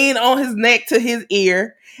chain on his neck to his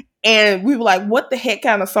ear. And we were like, what the heck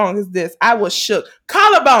kind of song is this? I was shook.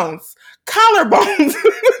 Collarbones.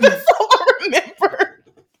 That's all I remember.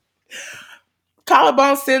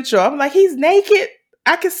 Collarbone Central. I'm like, he's naked.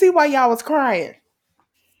 I can see why y'all was crying.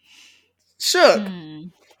 Shook.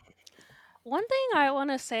 One thing I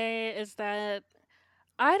want to say is that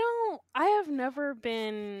I have never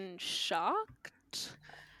been shocked.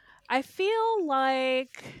 I feel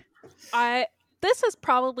like this is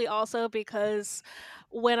probably also because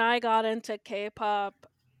when I got into K-pop,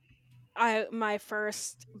 my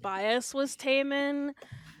first bias was Taemin.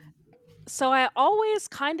 So I always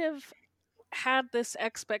kind of had this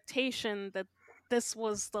expectation that this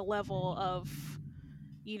was the level of,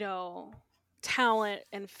 talent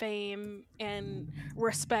and fame and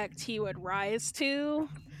respect he would rise to.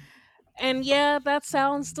 And yeah, that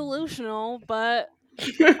sounds delusional, but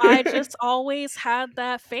I just always had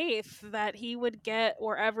that faith that he would get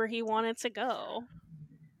wherever he wanted to go.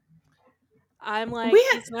 I'm like,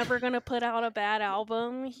 he's never going to put out a bad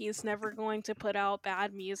album. He's never going to put out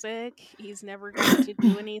bad music. He's never going to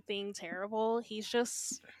do anything terrible. He's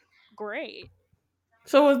just great.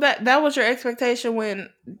 So was that was your expectation when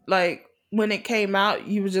it came out?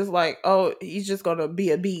 You were just like, oh, he's just gonna be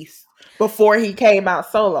a beast before he came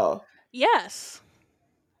out solo. Yes.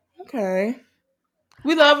 Okay.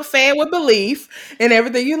 We love a fan with belief and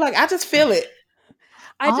everything. You like, I just feel it.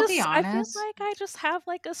 I'll I be feel honest. like I just have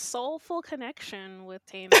like a soulful connection with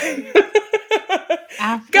Taemin.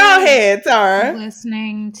 After Go ahead, Tara.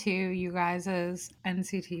 listening to you guys'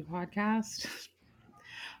 NCT podcast,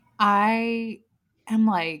 I am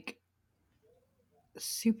like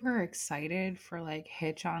super excited for like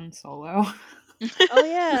Hitchan solo. Oh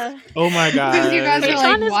yeah. Oh my god. Because you guys are Hitchan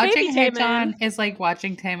like is watching baby Hitchan Taemin. is like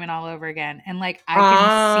watching Taemin all over again. And like I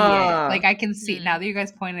can see it. Like I can see now that you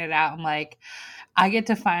guys pointed it out, I'm like, I get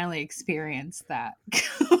to finally experience that.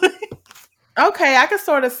 Okay, I can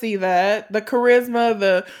sort of see that. The charisma,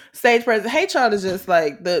 the stage presence. Haechan is just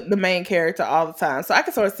like the main character all the time. So I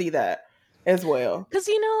can sort of see that as well. Because,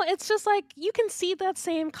 it's just like you can see that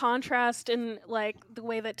same contrast in like the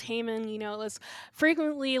way that Taemin, is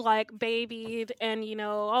frequently like babied and,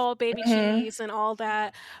 all baby cheese and all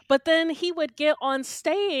that. But then he would get on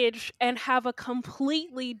stage and have a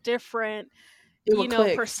completely different, It would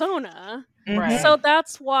click. persona. Right. So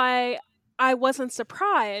that's why I wasn't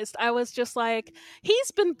surprised. I was just like, he's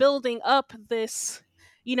been building up this,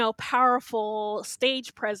 powerful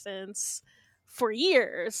stage presence for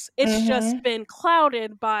years. It's just been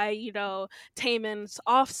clouded by, Taemin's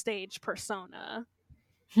offstage persona.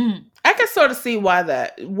 I can sort of see why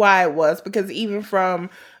it was, because even from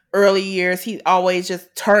early years, he always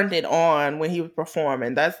just turned it on when he was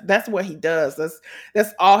performing. That's what he does.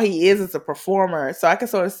 That's all he is as a performer. So I can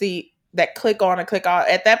sort of see that click on and click off.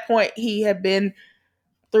 At that point, he had been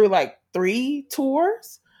through like 3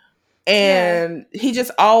 tours, and he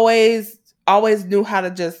just always knew how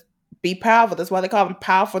to just be powerful. That's why they call him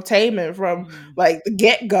Powerful Taemin from like the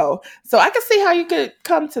get-go. So I can see how you could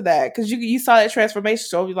come to that, because you saw that transformation.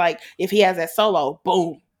 So like, if he has that solo,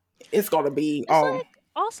 boom, it's gonna be on. Like,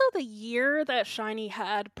 also, the year that SHINee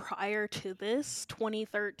had prior to this,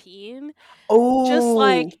 2013, Oh, just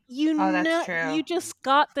like that's true. you just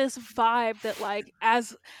got this vibe that like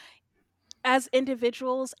as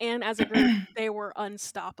individuals and as a group, they were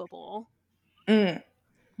unstoppable. That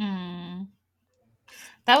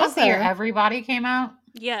was the year Everybody came out.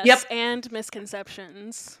 Yes, Yep. and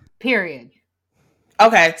Misconceptions. Period.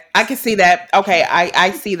 Okay, I can see that. Okay,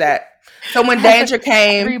 I see that. So when Danger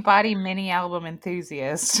came, Everybody mini album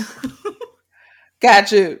enthusiast.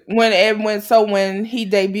 got you. When he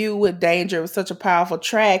debuted with Danger, it was such a powerful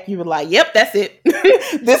track. You were like, "Yep, that's it.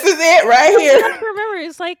 This is it right You here." have to remember,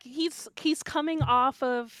 it's like he's coming off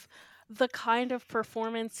of the kind of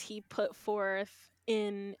performance he put forth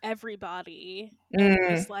in Everybody. And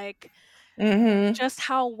it was like just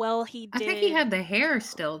how well he did. I think he had the hair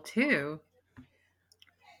still too.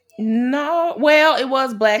 No, well, it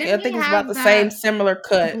was black. Didn't I think he it's about have the that same similar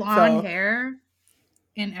cut. Blonde So. hair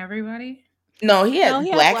in Everybody. No, he had No, he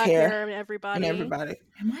had black hair in Everybody. in Everybody.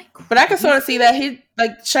 Am I But I can sort of see that he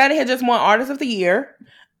like SHINee had just won Artist of the Year,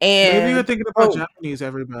 and Maybe you're thinking about Japanese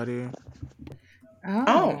Everybody.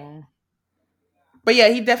 Oh. But yeah,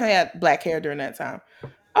 he definitely had black hair during that time.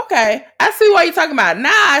 Okay, I see what you're talking about. Now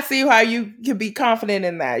I see how you can be confident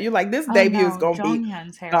in that. You're like, this Oh debut is no, gonna be.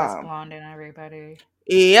 Jonghyun's hair was blonde and everybody.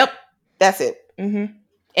 Yep, that's it. And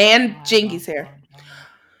I Jingy's love hair. blonde Jonghyun.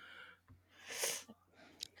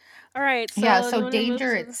 All right. So Yeah, do you so wanna move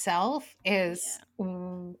Danger to the- itself is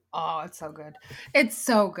it's so good. It's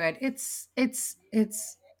so good. It's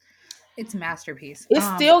masterpiece. It's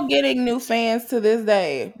still getting new fans to this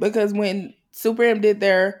day because when Super M did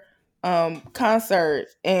their concert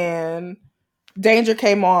and Danger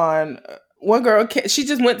came on, one girl, she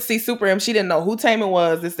just went to see Super M. She didn't know who Taemin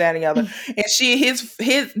was, this, that, and the other. And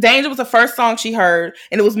his Danger was the first song she heard,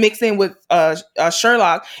 and it was mixed in with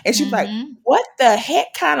Sherlock. And she was like, what the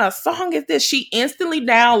heck kind of song is this? She instantly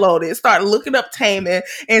downloaded, started looking up Taemin,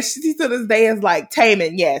 and she to this day is like,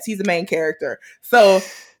 Taemin, yes, he's the main character. So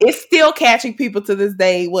it's still catching people to this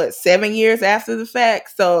day, 7 years after the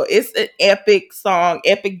fact? So it's an epic song,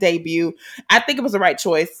 epic debut. I think it was the right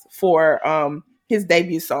choice for his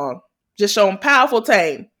debut song. Just showing powerful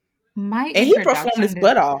Taemin. My And he performed his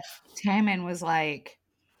butt off. Taemin was like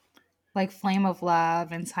Flame of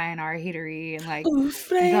Love and Sayonara Hidori and like Ooh,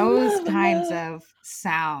 those kinds of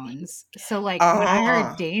sounds. So like when I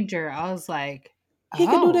heard Danger, I was like, he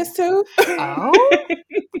can do this too.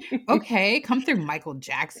 Okay, come through Michael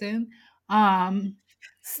Jackson. That's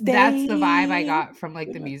the vibe I got from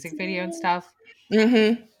like the music video and stuff.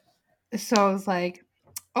 So I was like,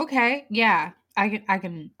 okay, yeah, I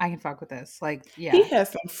can fuck with this. Like, yeah, he has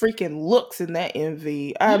some freaking looks in that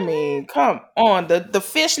MV. I mean, come on, the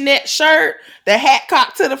fishnet shirt, the hat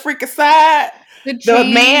cocked to the freaking side, the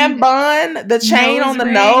man bun, the chain on the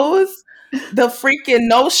nose. The freaking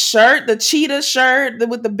no shirt, the cheetah shirt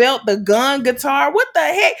with the belt, the gun, guitar. What the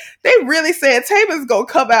heck? They really said Taemin's gonna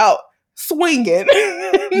come out swinging.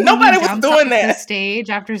 Nobody was doing that. The stage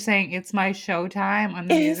after saying "It's my showtime" on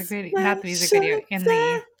the music video, not the music video, in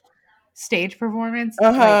the stage performance.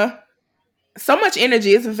 So much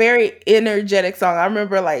energy. It's a very energetic song. I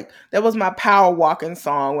remember that was my power walking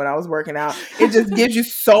song when I was working out. It just gives you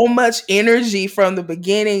so much energy from the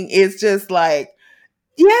beginning. It's just like,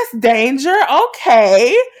 yes, Danger.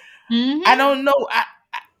 Okay. I don't know.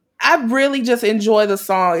 I really just enjoy the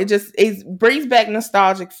song. It brings back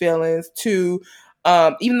nostalgic feelings to,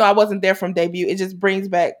 even though I wasn't there from debut, it just brings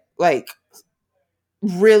back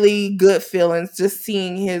really good feelings. Just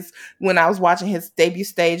seeing when I was watching his debut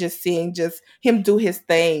stage, just seeing just him do his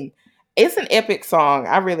thing. It's an epic song.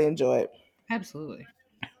 I really enjoy it. Absolutely.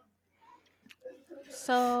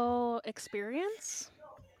 So, experience?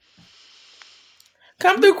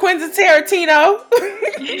 Come through Quentin Tarantino.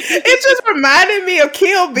 It just reminded me of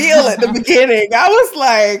Kill Bill at the beginning. I was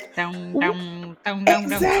like,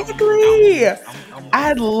 exactly.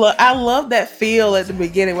 I love that feel at the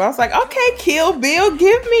beginning where I was like, okay, Kill Bill,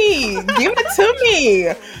 give it to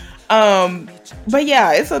me. But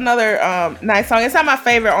yeah, it's another nice song. It's not my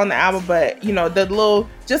favorite on the album, but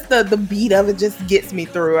the beat of it just gets me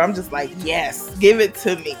through. I'm just like, yes, give it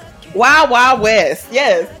to me. Wild Wild West,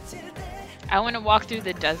 yes. I want to walk through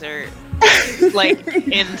the desert,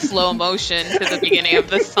 in slow motion to the beginning of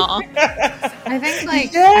the song. I think, I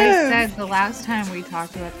said the last time we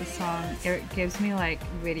talked about the song, it gives me,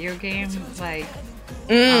 video game, It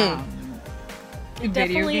video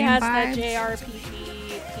definitely game has vibes. that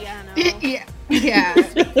JRPG piano.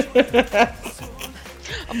 Yeah.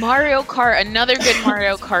 Mario Kart, another good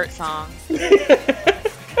Mario Kart song.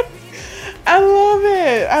 I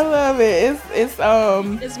love it. It's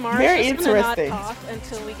Is Mars very just gonna not interesting. talk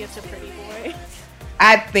until we get to Pretty Boy?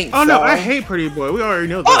 I think Oh so. no, I hate Pretty Boy. We already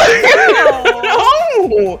know that.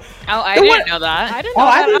 No. Oh, I didn't know that. I didn't know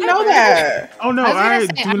I didn't know that. Oh no, I was I gonna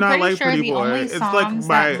say, do I'm not pretty like sure Pretty the Boy. only It's songs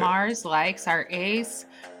like that Mars likes are Ace,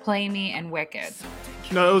 Play Me, and Wicked.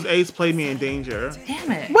 no, it was Ace, Play Me, and Danger.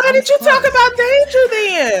 Damn it. Why did you talk about Danger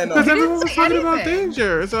then? Because didn't everyone was say talking about anything.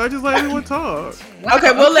 Danger, so I just let everyone talk.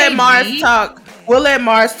 Okay, we'll let Mars B. talk. We'll let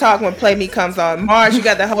Mars talk when Play Me comes on. Mars, you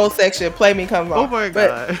got the whole section. Play Me comes on. Oh my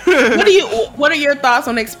But god. what are your thoughts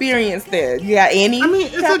on Experience there? You got any? I mean,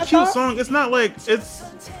 it's kind a of cute thought? song. It's not like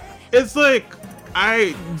it's like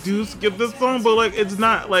I do skip this song, but it's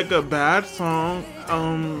not like a bad song.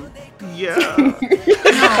 Yeah.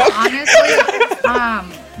 No, honestly,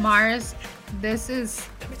 Mars, this is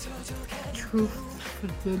true.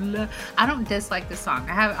 I don't dislike this song.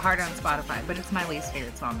 I have it hard on Spotify, but it's my least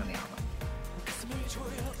favorite song on the album.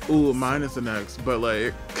 Ooh, mine is the next, but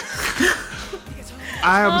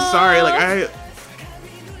I am sorry.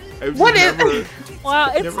 I've What is- never, Wow,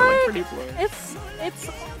 it's never liked Pretty Boy.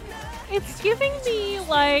 it's giving me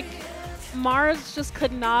Mars just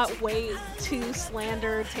could not wait to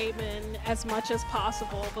slander Taemin as much as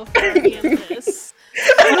possible before the end of this.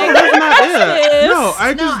 No, that's not it. No,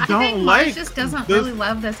 I No, just I don't think like. Mars just doesn't this- really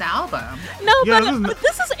love this album. No, Yeah, but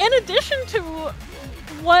this is in addition to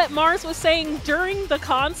what Mars was saying during the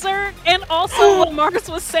concert, and also what Mars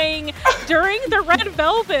was saying during the Red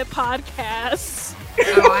Velvet podcast.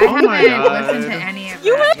 Oh, I Oh my haven't God. listened to any of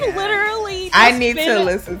You that have yet. literally I just need to been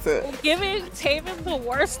listen to it. giving Taemin the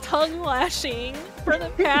worst tongue lashing for the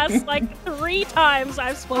past like 3 times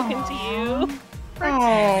I've spoken to you.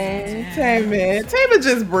 Oh, Taemin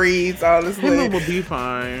just breathes, honestly. Taemin will be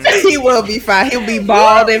fine. He will be fine. He'll be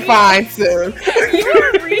bald and fine soon. You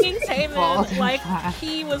were reading Bald Taemin and like fine.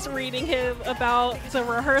 he was reading him about the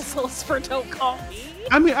rehearsals for Don't Call Me.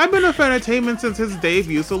 I mean, I've been a fan of Taemin since his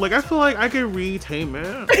debut, so like I feel like I can read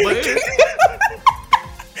Taemin. Like,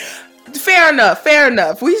 Fair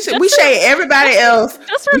enough. We shade everybody else.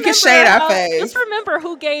 Just We remember, can shade our face. Just remember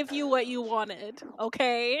who gave you what you wanted,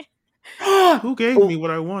 okay? who gave me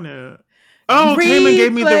what I wanted? Oh, Taemin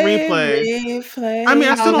gave me the replay. I mean,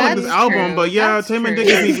 I still don't like this that's album, true. but yeah, That's Taemin true. did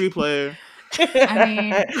give me replay. I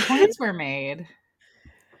mean, points were made.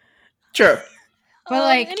 True. But,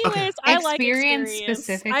 like, anyways, I like experience experience. I think it's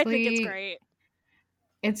specifically- great.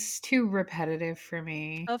 It's too repetitive for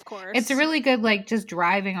me. Of course, It's a really good, like, just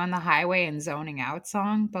driving on the highway and zoning out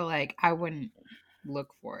song, but, like, I wouldn't look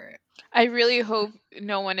for it. I really hope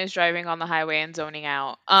no one is driving on the highway and zoning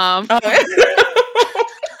out.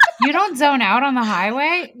 You don't zone out on the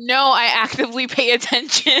highway? No, I actively pay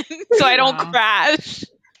attention so I don't Wow. crash.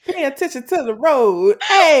 Pay attention to the road.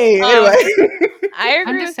 Hey, Um, anyway. I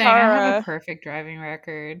agree I'm with just saying, I have Tara. a perfect driving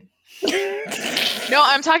record. No,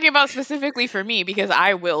 I'm talking about specifically for me because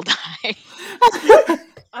I will die.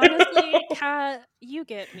 honestly, Kat, you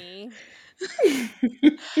get me.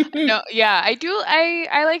 No, yeah, I do.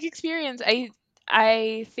 I like Experience.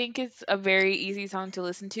 I think it's a very easy song to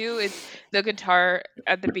listen to. It's the guitar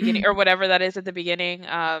at the beginning or whatever that is at the beginning.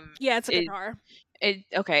 Yeah, it's a It- guitar.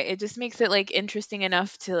 It just makes it like interesting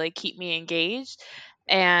enough to like keep me engaged.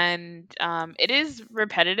 And it is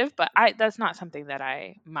repetitive, but that's not something that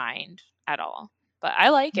I mind at all. But I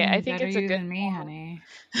like it. I think Better it's a you good than me, song. honey.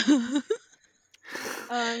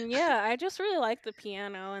 Yeah, I just really like the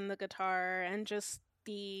piano and the guitar and just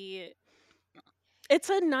it's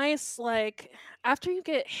a nice, like, after you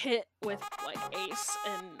get hit with like Ace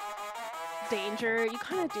and Danger, you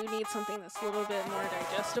kind of do need something that's a little bit more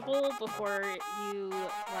digestible before you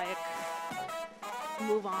like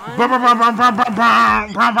move on.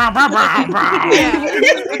 Yeah,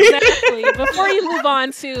 exactly. Before you move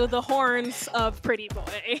on to the horns of Pretty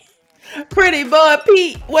Boy. Pretty boy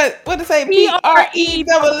Pete. What to say? P-R-E-T-T-Y.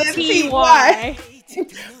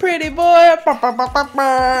 Pretty boy.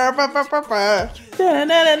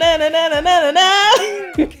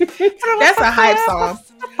 That's a hype song.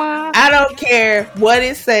 I don't care what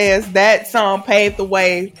it says. That song paved the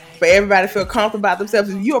way for everybody to feel comfortable about themselves.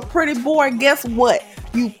 If you're a pretty boy, guess what?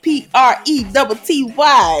 You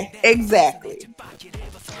P-R-E-T-T-Y. Exactly.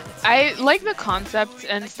 I like the concept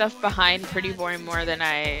and stuff behind Pretty Boy more than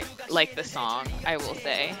I like the song, I will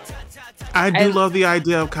say. I do I- love the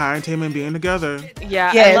idea of Kai and Taemin being together.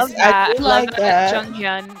 Yeah, Yes, I love I that. do I love like that. Jung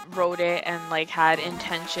Hyun wrote it and like had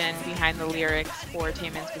intention behind the lyrics for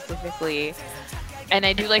Taemin specifically. And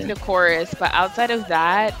I do like the chorus, but outside of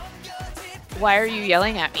that, why are you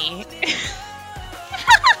yelling at me?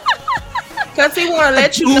 Because he want to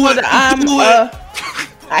let you Do know it, that do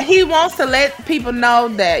he wants to let people know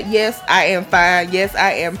that yes, I am fine. Yes,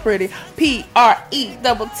 I am pretty. P-R-E-T-T-Y.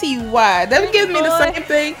 That gives me the same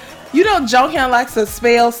thing. You know, Jonghyun likes to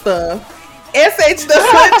spell stuff. S-H the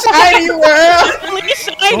shiny world.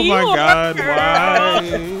 Oh my god,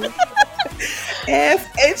 why?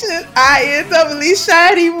 S-H-I-N-W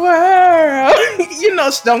shiny world. You know,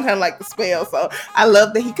 Jonghyun like to spell, so I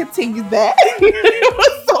love that he continued that. It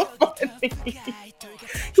was so funny.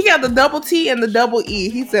 He got the double T and the double E.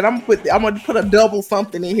 He said, "I'm gonna put a double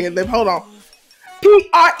something in here." Then hold on,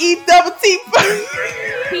 P-R-E-double-T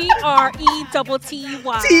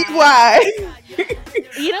P-R-E-T-T-Y. T-Y.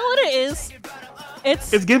 You know what it is?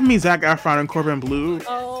 It's giving me Zac Efron and Corbin Blue.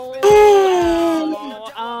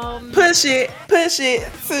 Push it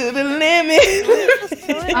to the limit.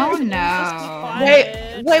 Oh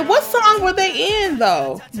no. Wait, what song were they in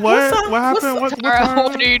though? What? song- What happened? song- What Tara, song?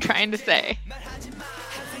 what are you trying to say?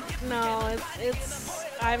 No, it's.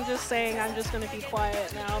 I'm just saying. I'm just gonna be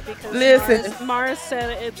quiet now because Listen. Mars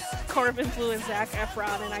said it's Corbin Blue and Zac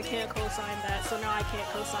Efron, and I can't co-sign that. So now I can't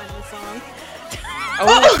co-sign the song.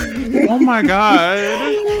 Oh my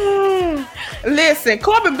god. Listen,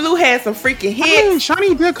 Corbin Blue had some freaking I mean, hits.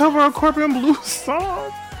 Shiny did cover a Corbin Blue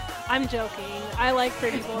song. I'm joking. I like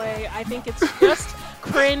Pretty Boy. I think it's just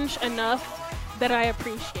cringe enough that I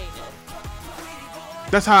appreciate it.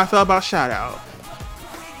 That's how I felt about Shout Out.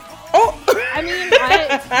 Oh, I mean,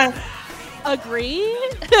 I agree.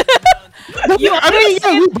 You I mean, always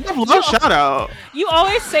say- we both love Shout Out. You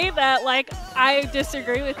always say that, like, I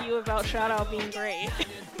disagree with you about Shout Out being great.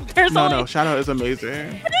 There's No, only Shout Out is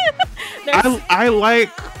amazing. there's,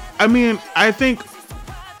 I think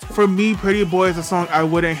for me, Pretty Boy is a song I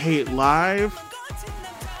wouldn't hate live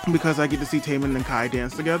because I get to see Taemin and Kai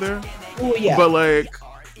dance together. oh yeah. But like,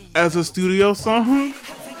 as a studio song,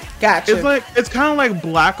 Gotcha. it's kind of like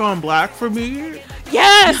Black on Black for me.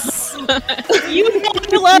 yes! You know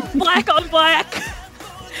I love Black on Black.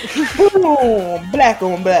 Boom, black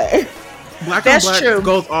on black. Black That's on Black true.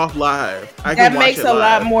 goes off live. I That can watch makes it a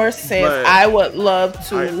lot live, more sense. but I would love I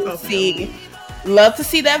to love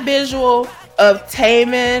see that visual of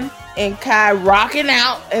Taemin and Kai rocking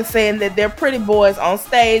out and saying that they're pretty boys on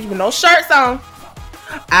stage with no shirts on.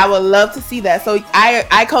 I would love to see that. So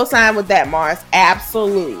I co-sign with that, Mars.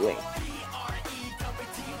 Absolutely.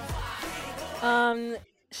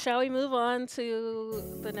 Shall we move on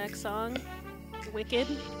to the next song? Wicked?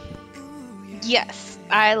 Yes,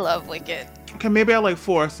 I love Wicked. Okay, maybe I like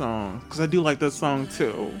 4 songs because I do like this song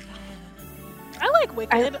too. I like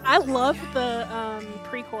Wicked. I love the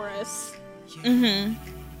pre-chorus. Mm-hmm.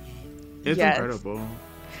 It's Yes. incredible.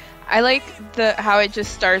 I like how it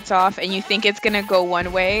just starts off and you think it's gonna go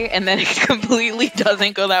one way and then it completely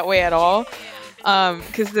doesn't go that way at all.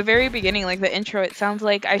 Because the very beginning, like the intro, it sounds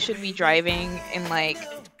like I should be driving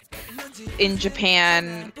in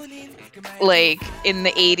Japan, like in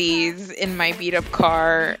the 80s in my beat up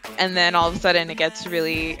car, and then all of a sudden it gets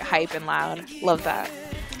really hype and loud. Love that.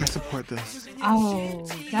 I support this. Oh,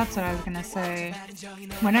 that's what I was gonna say.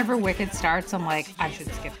 Whenever Wicked starts, I'm like, I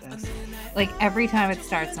should skip this. Like every time it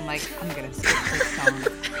starts, I'm like, I'm gonna skip this song.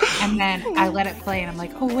 And then I let it play, and I'm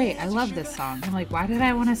like, oh wait, I love this song. I'm like, why did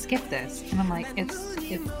I want to skip this? And I'm like, it's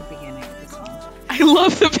the beginning of the song. I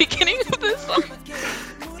love the beginning of this song.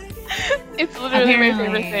 It's literally my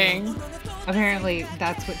favorite thing. Apparently,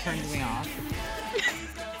 that's what turned me off.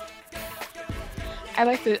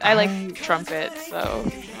 I like trumpets, so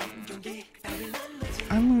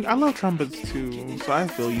I mean, I love trumpets too, so I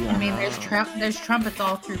feel you. I on mean, that. there's trumpets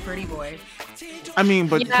all through Pretty Boy. I mean,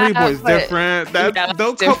 but Yeah, Pretty Boy's but- different. yeah,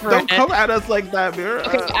 Don't different. come at us like that, Mira.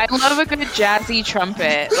 okay. I love a good jazzy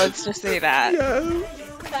trumpet. Let's just say that. Yes.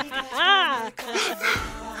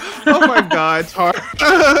 Oh my God, Tar.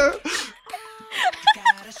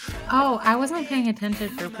 Oh, I wasn't paying attention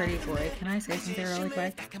for Pretty Boy. Can I say something really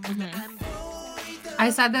quick? I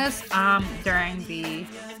said this during the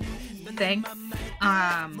thing,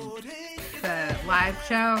 the live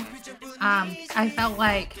show. I felt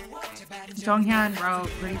like Jonghyun wrote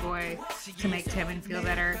Pretty Boy to make Taemin feel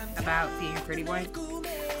better about being a pretty boy,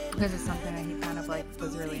 because it's something that he kind of like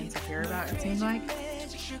was really insecure about, it seemed like.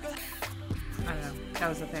 I don't know. That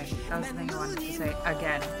was the thing. That was the thing I wanted to say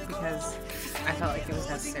again, because I felt like it was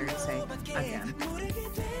necessary to say again.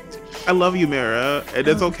 I love you, Mira, and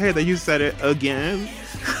it's okay that you said it again.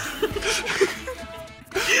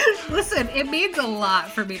 Listen, it means a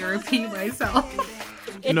lot for me to repeat myself.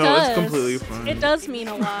 It No, does. it's completely fine. It does mean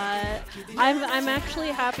a lot. I'm actually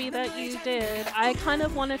happy that you did. I kind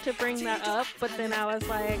of wanted to bring that up, but then I was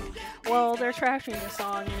like, well, they're trashing the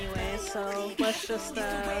song anyway, so let's just leave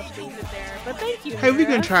it there. But thank you. Hey, we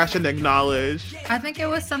Mira. can trash and acknowledge. I think it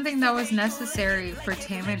was something that was necessary for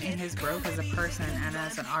Taemin in his growth as a person and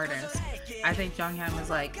as an artist. I think Jonghyun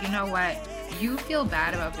was like, you know what? You feel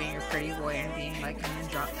bad about being a pretty boy and being like an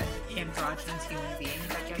androgynous human being,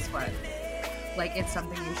 but guess what? Like, it's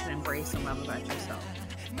something you should embrace and love about yourself.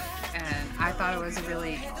 And I thought it was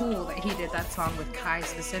really cool that he did that song with Kai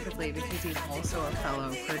specifically, because he's also a fellow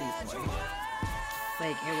pretty boy.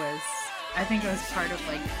 Like, it was, I think it was part of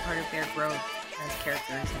their growth as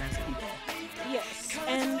characters and as people. Yes,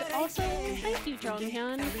 and also thank you,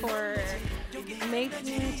 Jonghyun, for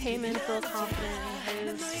making Taemin feel confident in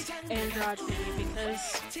his androgyny,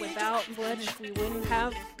 because without Butch, we wouldn't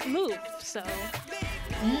have moved. So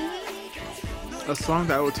A song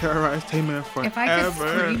that will terrorize Taemin forever. If I could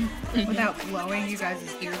scream without blowing you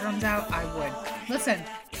guys' eardrums out, I would. Listen,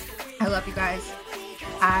 I love you guys.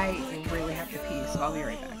 I really have to pee, so I'll be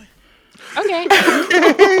right back.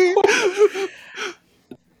 Okay.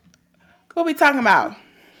 What we talking about?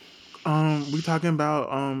 We talking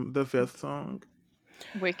about the 5th song.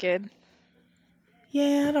 Wicked.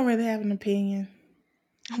 Yeah, I don't really have an opinion.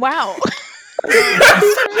 Wow.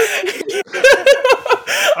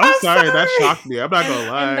 I'm sorry, that shocked me. I'm not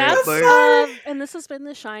gonna lie. And that's Like, and this has been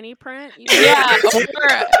the shiny print. Yeah,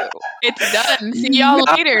 it's done. See y'all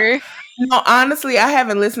later. No, honestly, I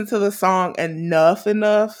haven't listened to the song enough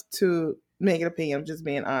to make an opinion. I'm just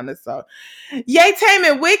being honest. So, yay, Tame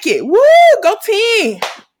and Wicked. Woo, go team.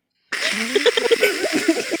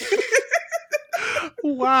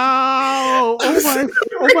 wow. Oh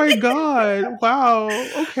my god. Wow.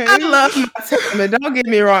 Okay. I love my Tamer. Don't get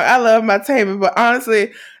me wrong. I love my Tamer, but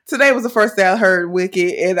honestly, today was the first day I heard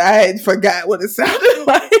Wicked, and I had forgot what it sounded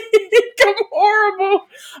like. I'm horrible.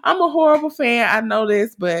 I'm a horrible fan. I know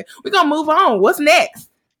this, but we're gonna move on. What's next?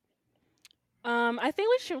 I think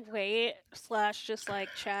we should wait / just like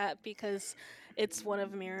chat because it's one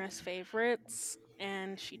of Mira's favorites,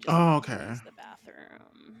 and she just Oh, went to okay. use the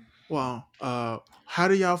bathroom. Well, how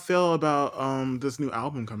do y'all feel about this new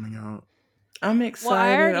album coming out? I'm excited. Well,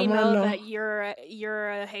 I already wanna know that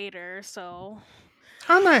you're a hater, so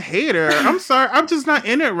I'm a hater. I'm sorry. I'm just not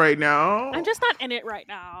in it right now. I'm just not in it right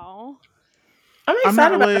now. I'm I'm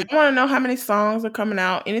excited not about like- it. I want to know how many songs are coming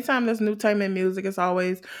out. Anytime there's new Tamer music, it's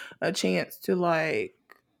always a chance to like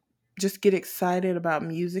just get excited about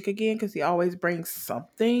music again because he always brings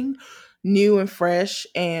something new and fresh.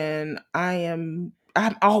 And I'm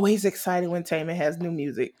always excited when Tamer has new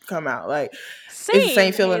music come out. Like Same, the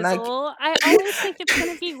same feeling, like- Hazel. I always think it's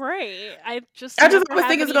gonna be great. I just always never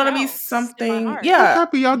think have it's gonna any be doubts in my something. heart. I'm Yeah,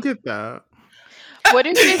 happy y'all get that. What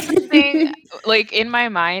if it's something like in my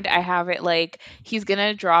mind? I have it like he's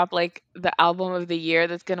gonna drop like the album of the year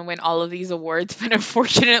that's gonna win all of these awards, but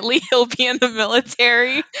unfortunately he'll be in the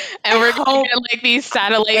military, and we're gonna hope get like these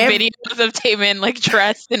satellite ev- videos of Taman like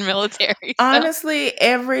dressed in military stuff. honestly,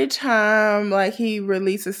 every time like he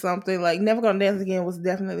releases something, like Never Gonna Dance Again was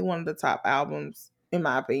definitely one of the top albums in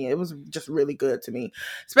my opinion. It was just really good to me,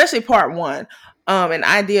 especially part 1. And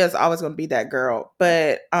Idea is always going to be that girl,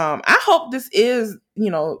 but I hope this is,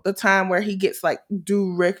 the time where he gets like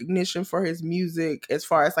due recognition for his music as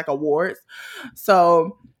far as like awards.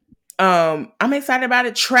 So I'm excited about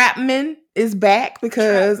it. Trapman is back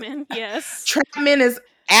because Trapman, yes, Trapman is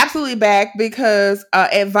absolutely back because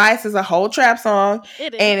Advice is a whole trap song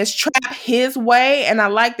it is. and it's trap his way, and I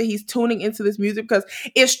like that he's tuning into this music because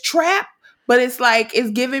it's trap, but it's like it's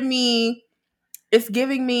giving me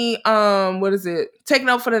what is it, taking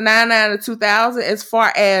over for the 99 to 2000 as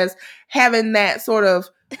far as having that sort of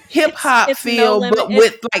hip hop It's No feel, Limit. but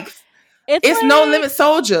with like it's No Limit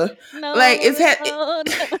Soldier. No like, it's Limit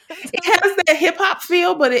it has that hip hop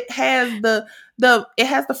feel, but it has the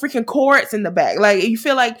freaking chorus in the back. Like you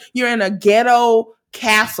feel like you're in a ghetto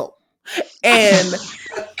castle, and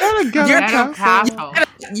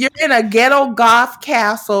you're in a ghetto goth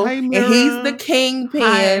castle, Hey, and he's the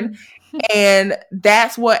kingpin. And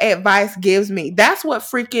that's what Advice gives me. That's what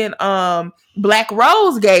freaking Black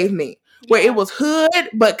Rose gave me. Where it was hood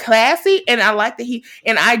but classy, and I like that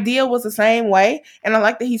Idea was the same way, and I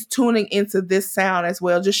like that he's tuning into this sound as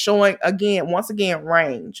well, just showing once again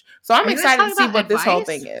range. So I'm excited to see what this whole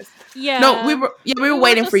thing is. Yeah. No, we were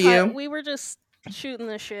waiting for you We were just shooting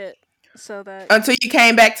the shit so that until you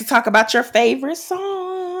came back to talk about your favorite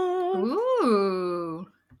song, Ooh.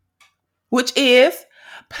 which is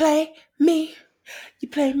 "Play Me." You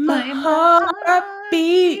play my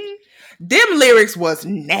heartbeat. Them lyrics was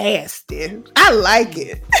nasty. I like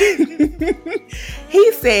it.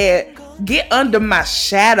 He said, "Get under my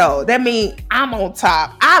shadow." That means I'm on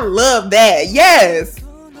top. I love that. Yes.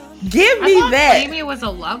 Give me that. Play Me was a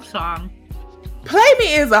love song. Play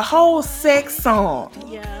Me is a whole sex song.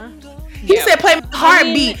 yeah. He said, "Play my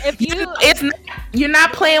heartbeat." if you- You're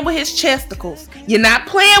not playing with his chesticles. You're not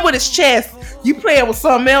playing with his chest. You playing with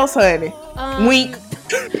something else, honey. Wink.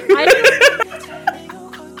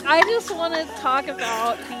 I just want to talk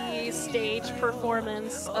about the stage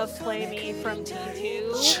performance of "Play Me" from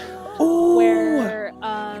T2, Ooh. where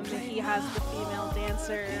he has the female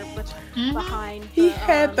dancer behind. He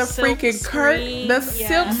had the silk freaking screen. the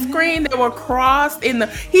silk screen that were crossed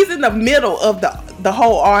he's in the middle of the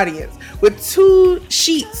whole audience with 2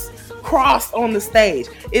 sheets crossed on the stage.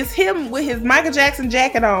 It's him with his Michael Jackson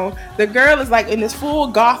jacket on. The girl is like in this full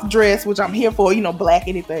goth dress, which I'm here for, black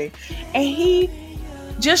anything. And he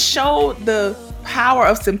just showed the power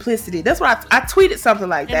of simplicity. That's what I tweeted something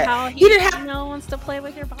like And that. how He didn't have wants to play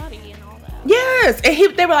with your body and all that. Yes,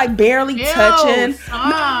 and they were like barely touching.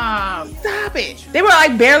 Stop. Stop it. They were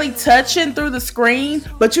like barely touching through the screen,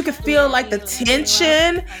 but you could feel like the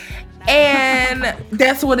tension, and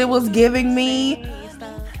that's what it was giving me.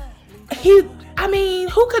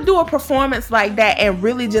 Who could do a performance like that and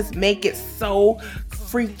really just make it so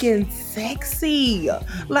freaking sexy.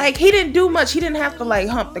 Like, he didn't do much. He didn't have to like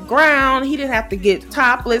hump the ground. He didn't have to get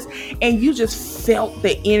topless, and you just felt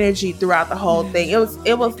the energy throughout the whole thing. It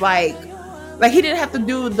was like he didn't have to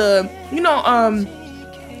do the, you know,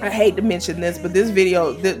 I hate to mention this, but this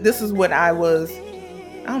video, this is when I was,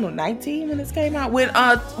 I don't know, 19 when this came out. When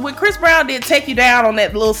Chris Brown did "Take You Down" on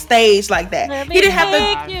that little stage like that. Let me He didn't have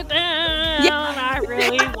take to. you down. Yeah. I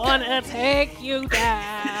really want to take you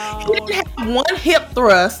down. He didn't have one hip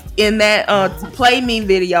thrust in that "Play Me"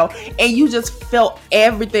 video, and you just felt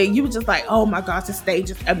everything. You were just like, oh my gosh, the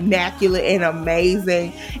stage is immaculate and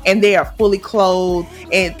amazing, and they are fully clothed,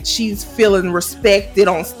 and she's feeling respected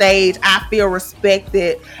on stage. I feel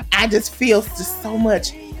respected. I just feel just so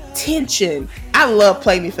much tension. I love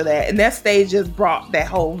 "Play Me" for that, and that stage just brought that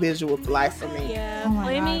whole visual to life for me. Yeah, Oh my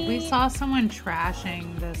Play god, Me. we saw someone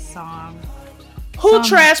trashing this song. Who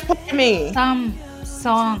trash "Play Me"? Some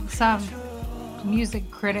music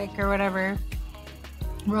critic or whatever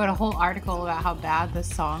wrote a whole article about how bad this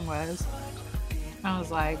song was. I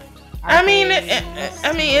was like, I mean,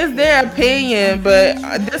 it's their opinion, but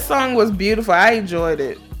this song was beautiful. I enjoyed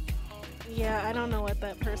it. Yeah, I don't know what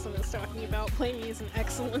that person is talking about. Play Me is an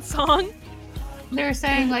excellent song. they're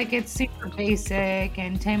saying like it's super basic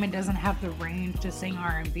and Taman doesn't have the range to sing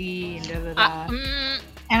R&B and da da da.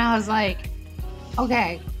 And I was like,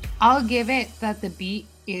 okay, I'll give it that the beat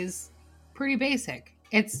is pretty basic.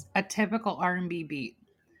 It's a typical R&B beat.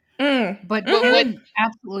 But what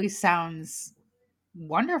absolutely sounds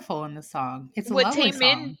wonderful in the song. It's a what lovely Taemin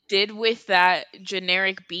song. did with that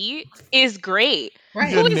generic beat is great.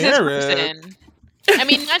 Right. Who is this Generic? person? I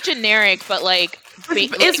mean, not generic, but like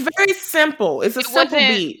It's very simple. It's a It simple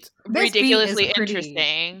wasn't- beat. This beat is ridiculously pretty.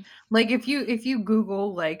 interesting. Like if you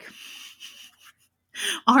Google like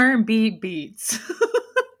R&B beats,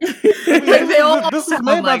 like they all this is sound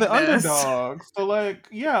made by like the this. underdog. So like,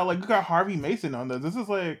 yeah, like you got Harvey Mason on this. This is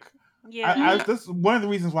like, Yeah. this one of the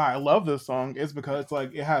reasons why I love this song is because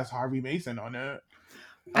like it has Harvey Mason on it.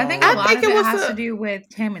 I think I a lot think of it it was has a- to do with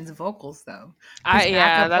Taman's vocals, though.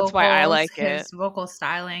 Yeah, backup that's why I vocals, like it. his vocal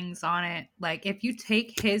stylings on it. Like, if you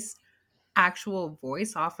take his actual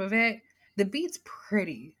voice off of it, the beat's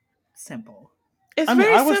pretty simple. It's I mean,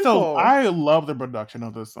 very simple. I love the production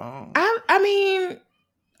of this song. I mean,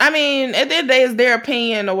 at the end of the day, it's their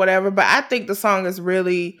opinion or whatever. But I think the song is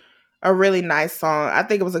really a really nice song. I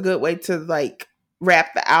think it was a good way to like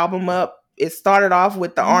wrap the album up. It started off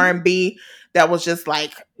with the R&B that was just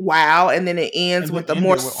like wow, and then it ends And with then the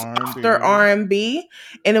more ended with softer R&B. R&B,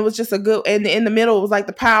 and it was just a good. And in the middle, it was like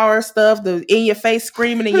the power stuff, the in your face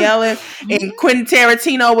screaming and yelling, and Quentin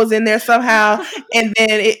Tarantino was in there somehow, and then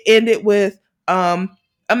it ended with a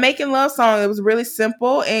making love song. It was really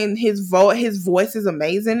simple, and his voice is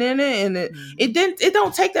amazing in it, and it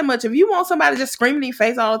don't take that much. If you want somebody just screaming in your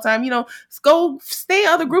face all the time, go stay in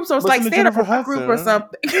other groups or it's like Listen to stay in a Jennifer rock group or Hudson.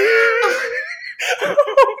 something.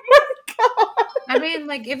 Oh my god! I mean,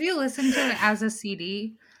 like, if you listen to it as a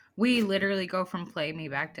CD, we literally go from Play Me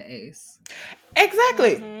back to Ace.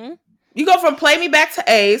 Exactly. Mhm. You go from Play Me back to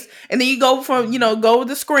Ace, and then you go from, go with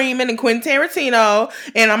the Screaming and Quentin Tarantino,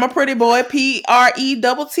 and I'm a Pretty Boy, PRETTY,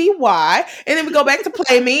 and then we go back to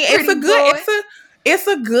Play Me. It's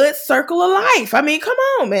a good circle of life. I mean, come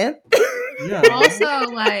on, man. Yeah.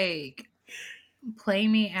 Also, like, Play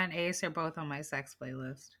Me and Ace are both on my sex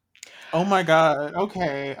playlist. Oh my god.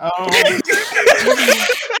 Okay.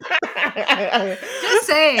 Just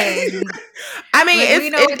saying. I mean, Like, we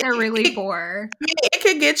know what they're really for. it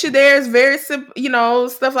could get you there. It's very simple,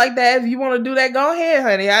 stuff like that. If you want to do that, go ahead,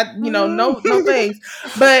 honey. No things.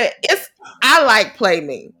 But I like Play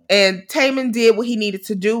Me, and Taman did what he needed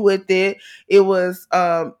to do with it. It was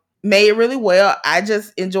made really well. I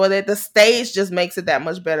just enjoy that. The stage just makes it that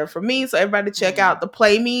much better for me. So everybody check out the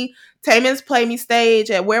Play Me, Taman's Play Me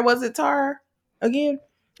stage at, where was it, Tara? Again?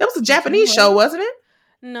 That was a Japanese show, wasn't it?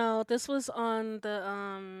 No, this was on the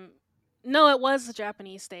No, it was the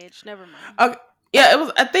Japanese stage. Never mind. Yeah, it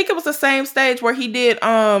was. I think it was the same stage where he did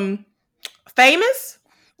Famous.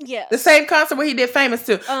 Yes. The same concert where he did Famous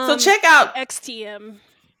too. So check out XTM.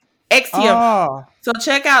 XTM. Oh, So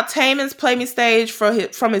check out Taman's Play Me stage from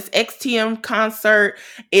his XTM concert.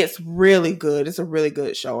 It's really good. It's a really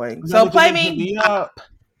good showing. So Play Me up.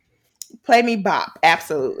 Play Me bop.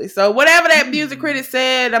 Absolutely. So whatever that music critic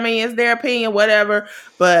said, I mean, it's their opinion, whatever.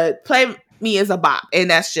 But Play Me is a bop. And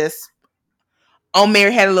that's just on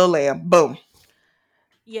Mary Had a Little Lamb. Boom.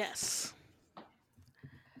 Yes.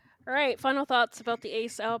 All right. Final thoughts about the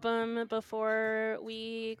Ace album before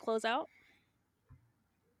we close out.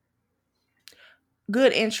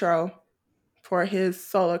 Good intro for his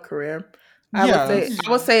solo career. Yes.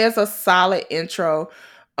 I would say it's a solid intro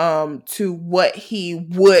to what he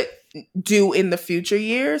would do in the future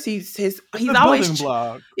years. He's a always building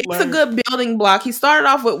block. it's a good building block. He started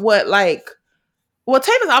off with what like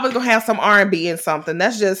Taylor's always gonna have some R&B and something.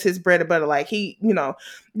 That's just his bread and butter. Like he,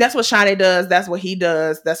 that's what Shiny does. That's what he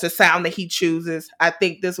does. That's the sound that he chooses. I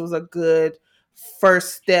think this was a good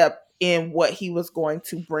first step in what he was going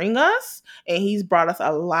to bring us. And he's brought us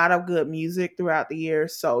a lot of good music throughout the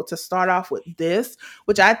years. So to start off with this,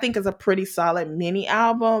 which I think is a pretty solid mini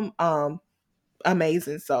album,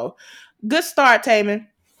 amazing. So good start, Taman.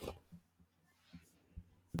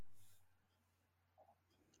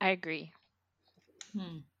 I agree.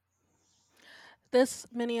 This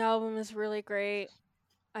mini album is really great.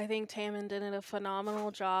 I think Taman did a phenomenal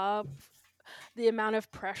job. The amount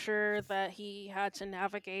of pressure that he had to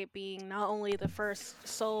navigate being not only the first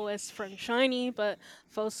soloist from Shiny, but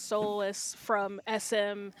first soloist from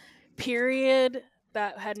SM period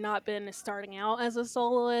that had not been starting out as a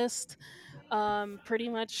soloist. Pretty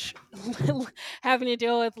much having to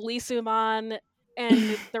deal with Lee Soo-man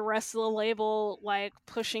and the rest of the label like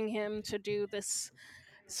pushing him to do this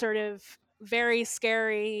sort of very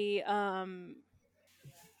scary I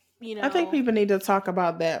think people need to talk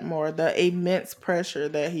about that more. The immense pressure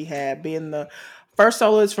that he had being the first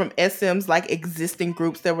soloist from SM's like existing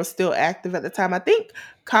groups that were still active at the time. I think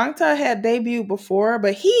Kangta had debuted before,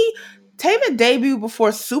 but Taman debuted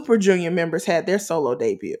before Super Junior members had their solo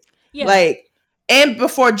debut. Yeah. Like, and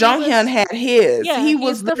before Jonghyun had his. Yeah, he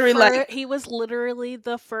was literally he was literally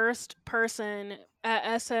the first person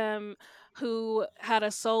at SM who had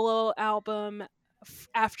a solo album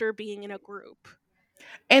after being in a group.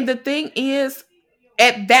 And the thing is,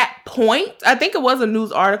 at that point, I think it was a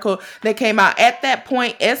news article that came out. At that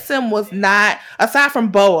point, SM was not, aside from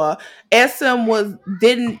Boa, SM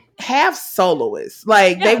didn't have soloists.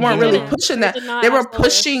 Like they weren't really pushing that. They were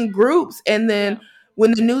pushing groups. And then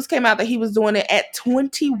when the news came out that he was doing it at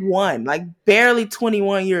 21, like barely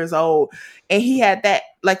 21 years old, and he had that,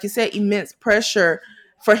 like you said, immense pressure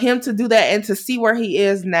for him to do that and to see where he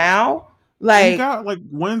is now. Like he got like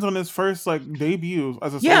wins on his first like debut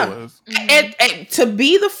as a soloist. And to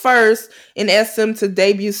be the first in SM to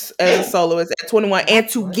debut as a soloist at 21 and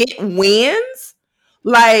to get wins,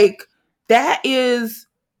 like that is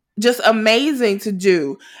just amazing to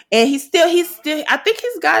do. And he's still I think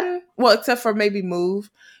he's gotten, well, except for maybe Move,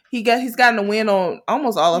 he's gotten a win on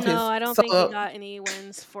almost all of his. No, I don't think he got any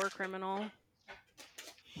wins for Criminal.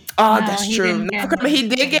 Oh, no, that's true. He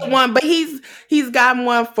did get one, but he's gotten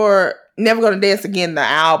one for Never Gonna Dance Again, the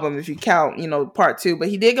album, if you count, part 2. But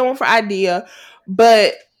he did get one for Idea.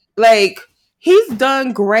 But like he's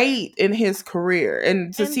done great in his career,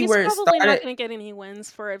 and see where it started. He's probably not going to get any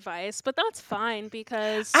wins for Advice, but that's fine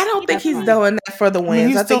because I don't think he's doing that for the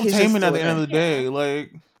wins. I think he's Taman at the end of the day,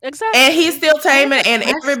 like. Exactly. And he's still Taman, and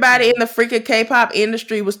everybody in the freaking K-pop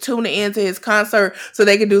industry was tuning into his concert so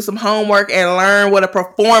they could do some homework and learn what a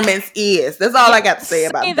performance is. That's all I got to say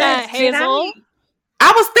about that. Hazel.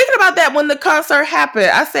 I was thinking about that when the concert happened.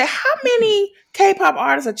 I said, how many K-pop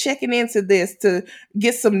artists are checking into this to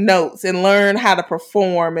get some notes and learn how to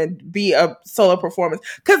perform and be a solo performance?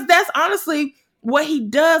 Because that's honestly what he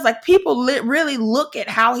does. Like, people really look at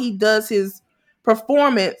how he does his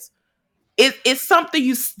performance. It's something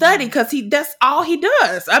you study because that's all he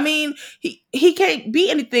does. I mean, he can't be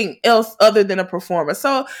anything else other than a performer.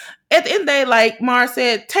 So at the end of the day, like Mars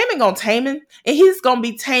said, Taman gonna Taman, and he's gonna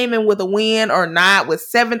be Taman with a win or not, with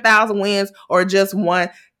 7,000 wins or just one.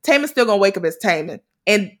 Taman's still gonna wake up as Taman,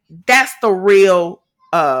 and that's the real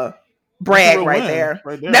brag right there.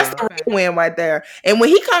 That's the real win right there. And when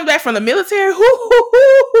he comes back from the military,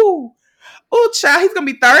 ooh, child, he's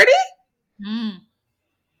gonna be 30.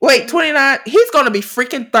 Wait, 29. He's going to be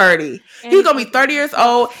freaking 30. He's going to be 30 years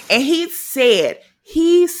old. And he said,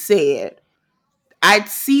 I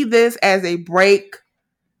see this as a break.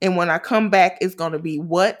 And when I come back, it's going to be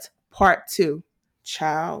what? Part 2.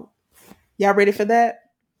 Child. Y'all ready for that?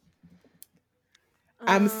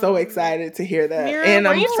 I'm so excited to hear that. Mira, and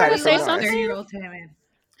were I'm you trying excited to say something? 30-year-old Taman.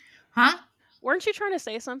 Huh? Weren't you trying to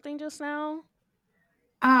say something just now?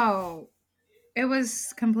 Oh, it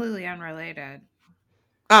was completely unrelated.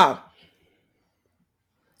 Oh.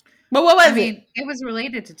 But what was it? It was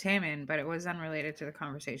related to Taman, but it was unrelated to the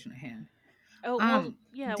conversation at hand. Oh, well,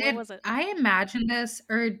 yeah, what was it? I imagine this,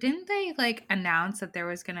 or didn't they like announce that there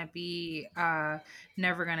was gonna be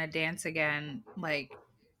Never Gonna Dance Again, like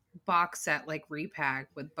box set, like repack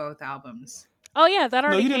with both albums? Oh yeah, that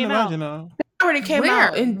already came out. Already came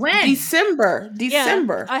out in December.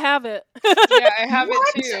 Yeah, I have it. Yeah, I have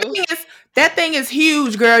it too. That thing is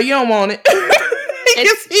huge, girl. You don't want it.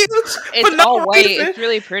 it's huge It's for no all white. reason. It's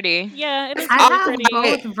really pretty. Yeah, it is I really have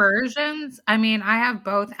pretty. both versions. I mean, I have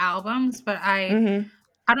both albums, but Mhm.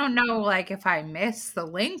 I don't know like if I missed the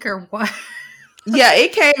link or what. Yeah,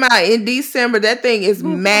 it came out in December. That thing is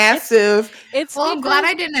massive. It's Well, I'm glad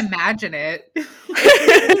because I didn't imagine it.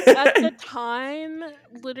 at the time,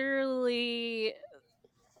 literally,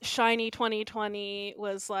 Shiny 2020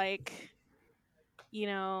 was like, you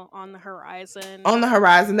know, on the horizon. On the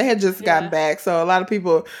horizon, they had just gotten Yeah. back, so a lot of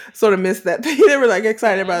people sort of missed that. They were like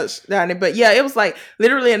excited about Shiny, but yeah, it was like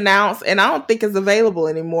literally announced, and I don't think it's available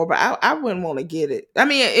anymore. But I wouldn't want to get it. I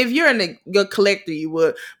mean, if you're a collector, you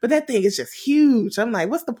would, but that thing is just huge. I'm like,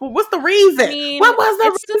 what's the reason? I mean, what was the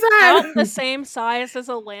it's reason? about the same size as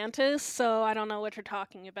Atlantis, so I don't know what you're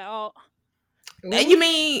talking about. You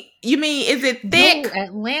mean is it thick? Ooh,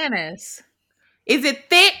 Atlantis. Is it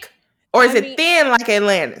thick? Or is I it mean- thin like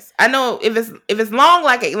Atlantis? I know if it's long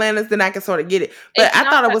like Atlantis, then I can sort of get it. But It's I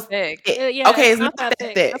not thought it that was thick. Yeah, okay. It's not that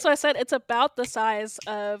thick. thick. That's why I said it's about the size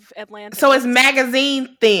of Atlantis. So it's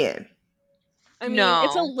magazine thin. I mean,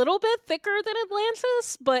 it's a No. little bit thicker than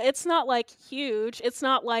Atlantis, but it's not like huge. It's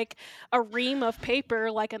not like a ream of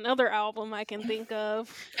paper like another album I can think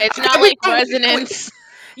of. It's not like Resonance.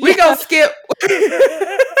 We gonna skip.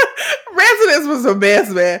 Resonance was the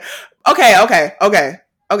best, man. Okay.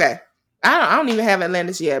 I don't even have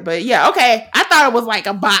Atlantis yet, but yeah, okay. I thought it was like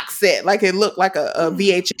a box set, like it looked like a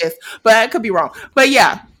VHS, but I could be wrong. But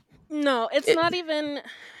yeah, No, it's not even.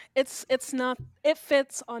 It's not. It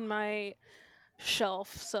fits on my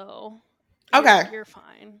shelf, so Okay. you're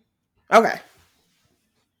fine. okay.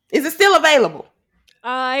 Is it still available?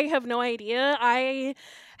 I have no idea. I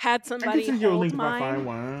had I somebody can send you a hold link if I find mine,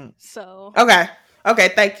 one. so Okay,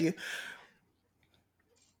 thank you.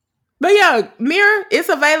 But yeah, Mirror, it's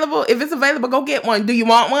available. If it's available, go get one. Do you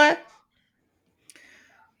want one?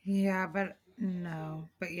 Yeah, but no.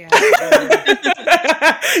 But yeah.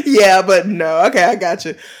 Yeah, but no. Okay, I got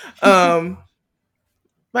you.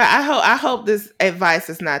 But I hope this advice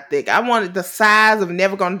is not thick. I wanted the size of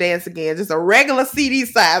Never Gonna Dance Again, just a regular CD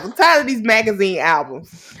size. I'm tired of these magazine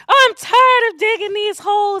albums. I'm tired of digging these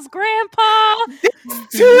holes, Grandpa.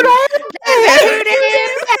 Too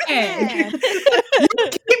damn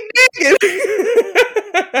keep digging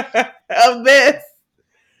of this.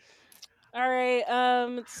 All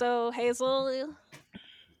right. So Hazel,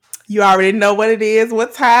 You already know what it is,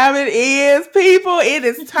 what time it is, people. It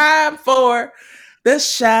is time for the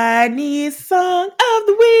shiny song of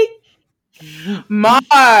the week.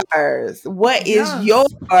 Mars, what is Yes.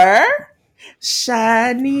 your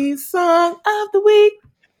shiny song of the week?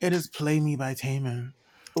 It is "Play Me" by Taman.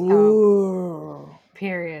 Ooh.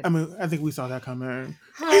 Period. I mean, I think we saw that coming.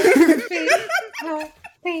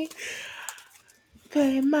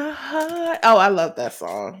 Play my heart. Oh, I love that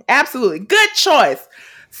song. Absolutely. Good choice.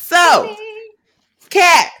 So,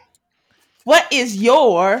 Kat, what is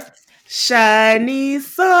your shiny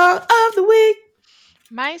song of the week?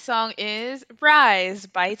 My song is "Rise"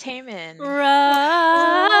 by Taman.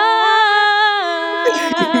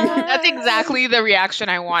 That's exactly the reaction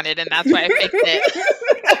I wanted, and that's why I picked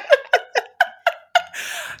it.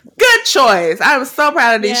 Good choice. I'm so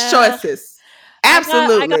proud of these Yeah. choices.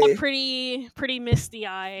 Absolutely. I got pretty misty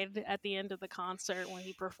eyed at the end of the concert when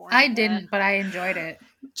he performed. I that. didn't, but I enjoyed it.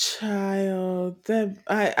 Child,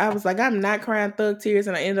 I was like, I'm not crying thug tears,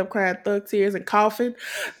 and I ended up crying thug tears and coughing.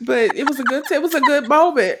 But it was a good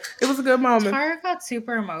moment. It was a good moment. Tara got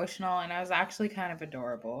super emotional, and I was actually kind of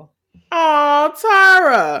adorable. Oh,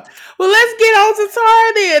 Tara. Well, let's get on to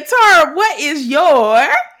Tara then. Tara, what is your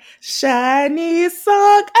shiny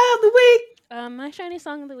song of the week? My shiny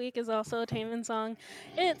song of the week is also a Taman song.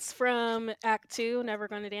 It's from Act 2, Never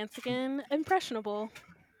Gonna Dance Again, Impressionable.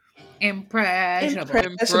 Impressionable.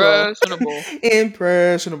 Impressionable.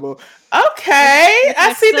 Impressionable. Okay,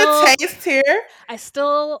 I see the taste here. I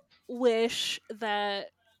still wish that,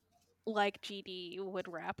 like, GD would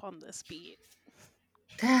rap on this beat.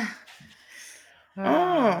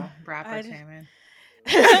 Oh. Rapper I'd- Taman.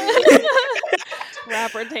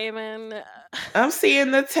 Rapper Taman. I'm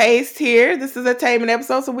seeing the taste here. This is a Taman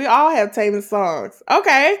episode, so we all have Taman songs.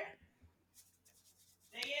 Okay.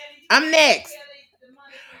 I'm next.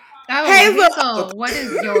 Oh, Hazel. Hazel, what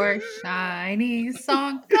is your shiny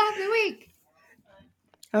song of the week?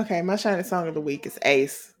 Okay, my shiny song of the week is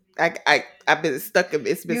Ace. I've been stuck in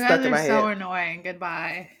it's been You stuck guys in are my so head. annoying.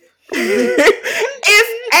 Goodbye.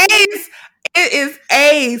 It's Ace. It is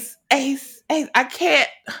Ace. Ace. I can't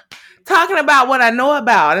talking about what I know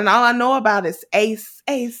about, and all I know about is Ace.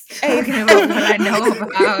 Talking about what I know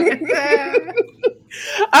about.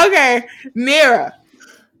 Okay, Mira,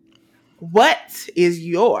 what is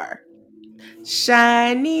your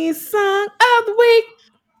Shiny song of the week.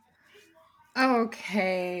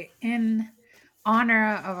 Okay, in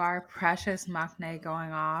honor of our precious Maknae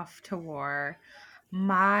going off to war,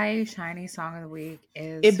 my shiny song of the week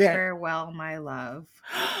is It bet- Farewell, My Love.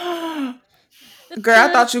 Girl,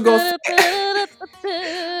 I thought you were going to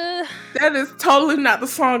say. That is totally not the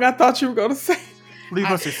song I thought you were going to say. Leave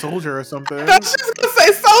us a soldier or something. I thought she was going to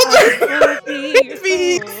say soldier.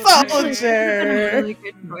 Be It's a soldier. really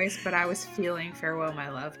good choice, but I was feeling Farewell, My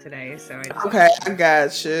Love today, so I just Okay, I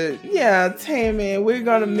got you. Yeah, Tammy, we're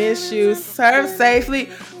gonna miss you. Serve safely,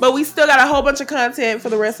 but we still got a whole bunch of content for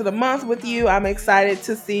the rest of the month with you. I'm excited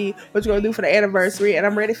to see what you're gonna do for the anniversary, and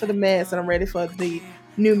I'm ready for the mess, and I'm ready for the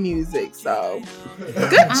new music. So, good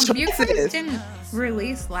you guys choices. didn't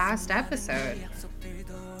release last episode.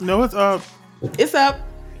 No, it's up. It's up.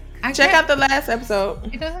 I Check can't- out the last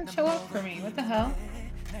episode. It doesn't show up for me. What the hell?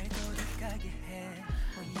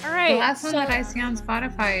 All right. The last one so- that I see on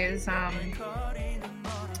Spotify is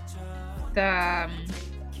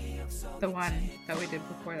the one that we did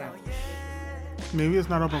before that. Maybe it's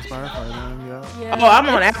not up on Spotify then, yeah. Oh, I'm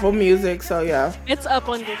on Apple Music, so yeah. It's up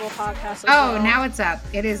on Google Podcasts. As Oh, well. now it's up.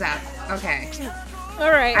 It is up. Okay. All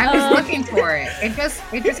right. I was looking for it. It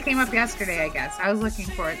just came up yesterday, I guess. I was looking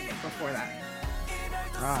for it before that.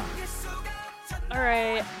 Ah. All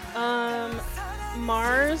right.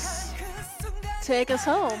 Mars, take us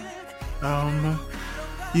home.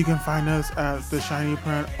 You can find us at The Shiny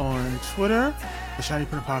Print on Twitter, The Shiny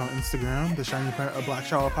Print Pod on Instagram, The Shiny Print A Black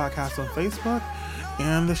Shower Podcast on Facebook,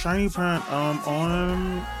 and The Shiny Print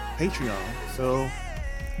on Patreon. So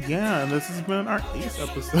yeah, this has been our 8th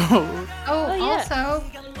episode. Oh, yeah. also,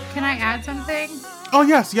 can I add something? Oh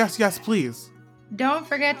yes, please. Don't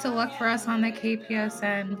forget to look for us on the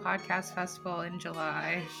KPSN Podcast Festival in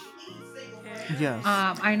July. Yes.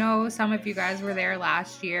 I know some of you guys were there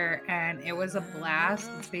last year, and it was a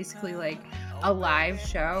blast. It's basically like a live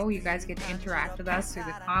show. You guys get to interact with us through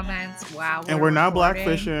the comments. Wow. And we're not recording.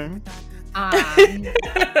 blackfishing.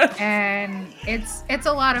 And it's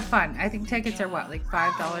a lot of fun. I think tickets are what, like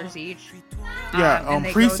 $5 each. Yeah, and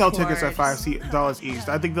they pre-sale go tickets are towards- $5 each.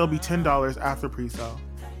 I think they'll be $10 after pre-sale.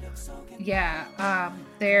 Yeah,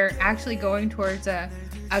 they're actually going towards a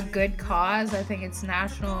good cause. I think it's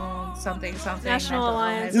National something National Mental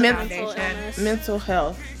Alliance Illness for Mental Foundation. Illness. Mental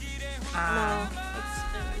health. No,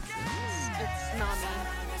 it's NAMI.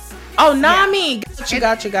 Oh, Nami.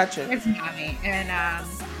 Gotcha. It's NAMI, and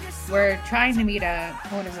we're trying to meet a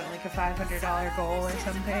like a $500 goal or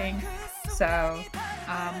something. So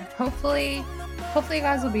hopefully you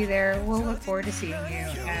guys will be there. We'll look forward to seeing you,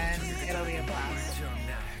 and it'll be a blast.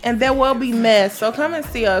 And there will be mess. So come and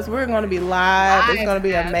see us. We're going to be live. It's going to be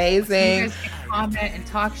Yes. amazing. You guys can comment and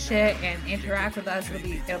talk shit and interact with us. It'll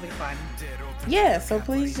be fun. Yeah, so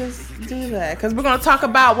please just do that. Because we're going to talk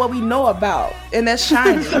about what we know about. And that's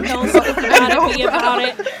shiny. Don't speak about it, be about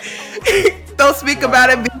it. Don't speak about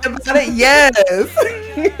it, be about it.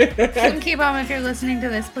 Yes. Kim K-Bomb, if you're listening to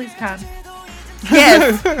this, please come.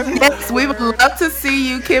 Yes, we would love to see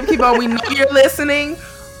you, Kim Kibo. We know you're listening.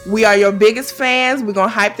 We are your biggest fans. We're going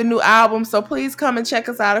to hype the new album. So please come and check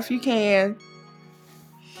us out if you can.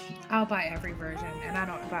 I'll buy every version, and I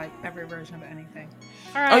don't buy every version of anything.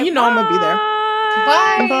 All right, Oh, you know I'm going to be there.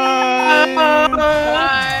 Bye.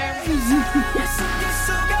 Bye. 숨길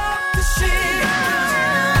수가 없듯이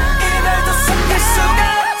이별도 숨길 수가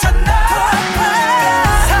없잖아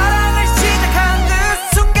사랑을 시작한 듯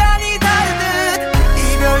순간이 다른 듯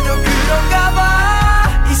이별도 그런가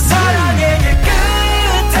봐이 사랑의 길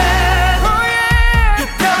끝에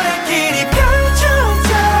이별의 길이 펼쳐져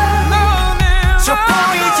저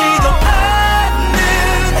보이지도 않는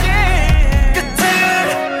끝을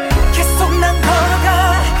계속 난 걸어가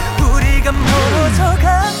우리가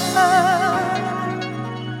멀어져가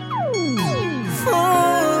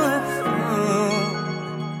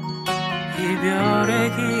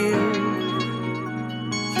이별의 길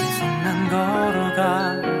계속 난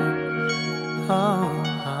걸어가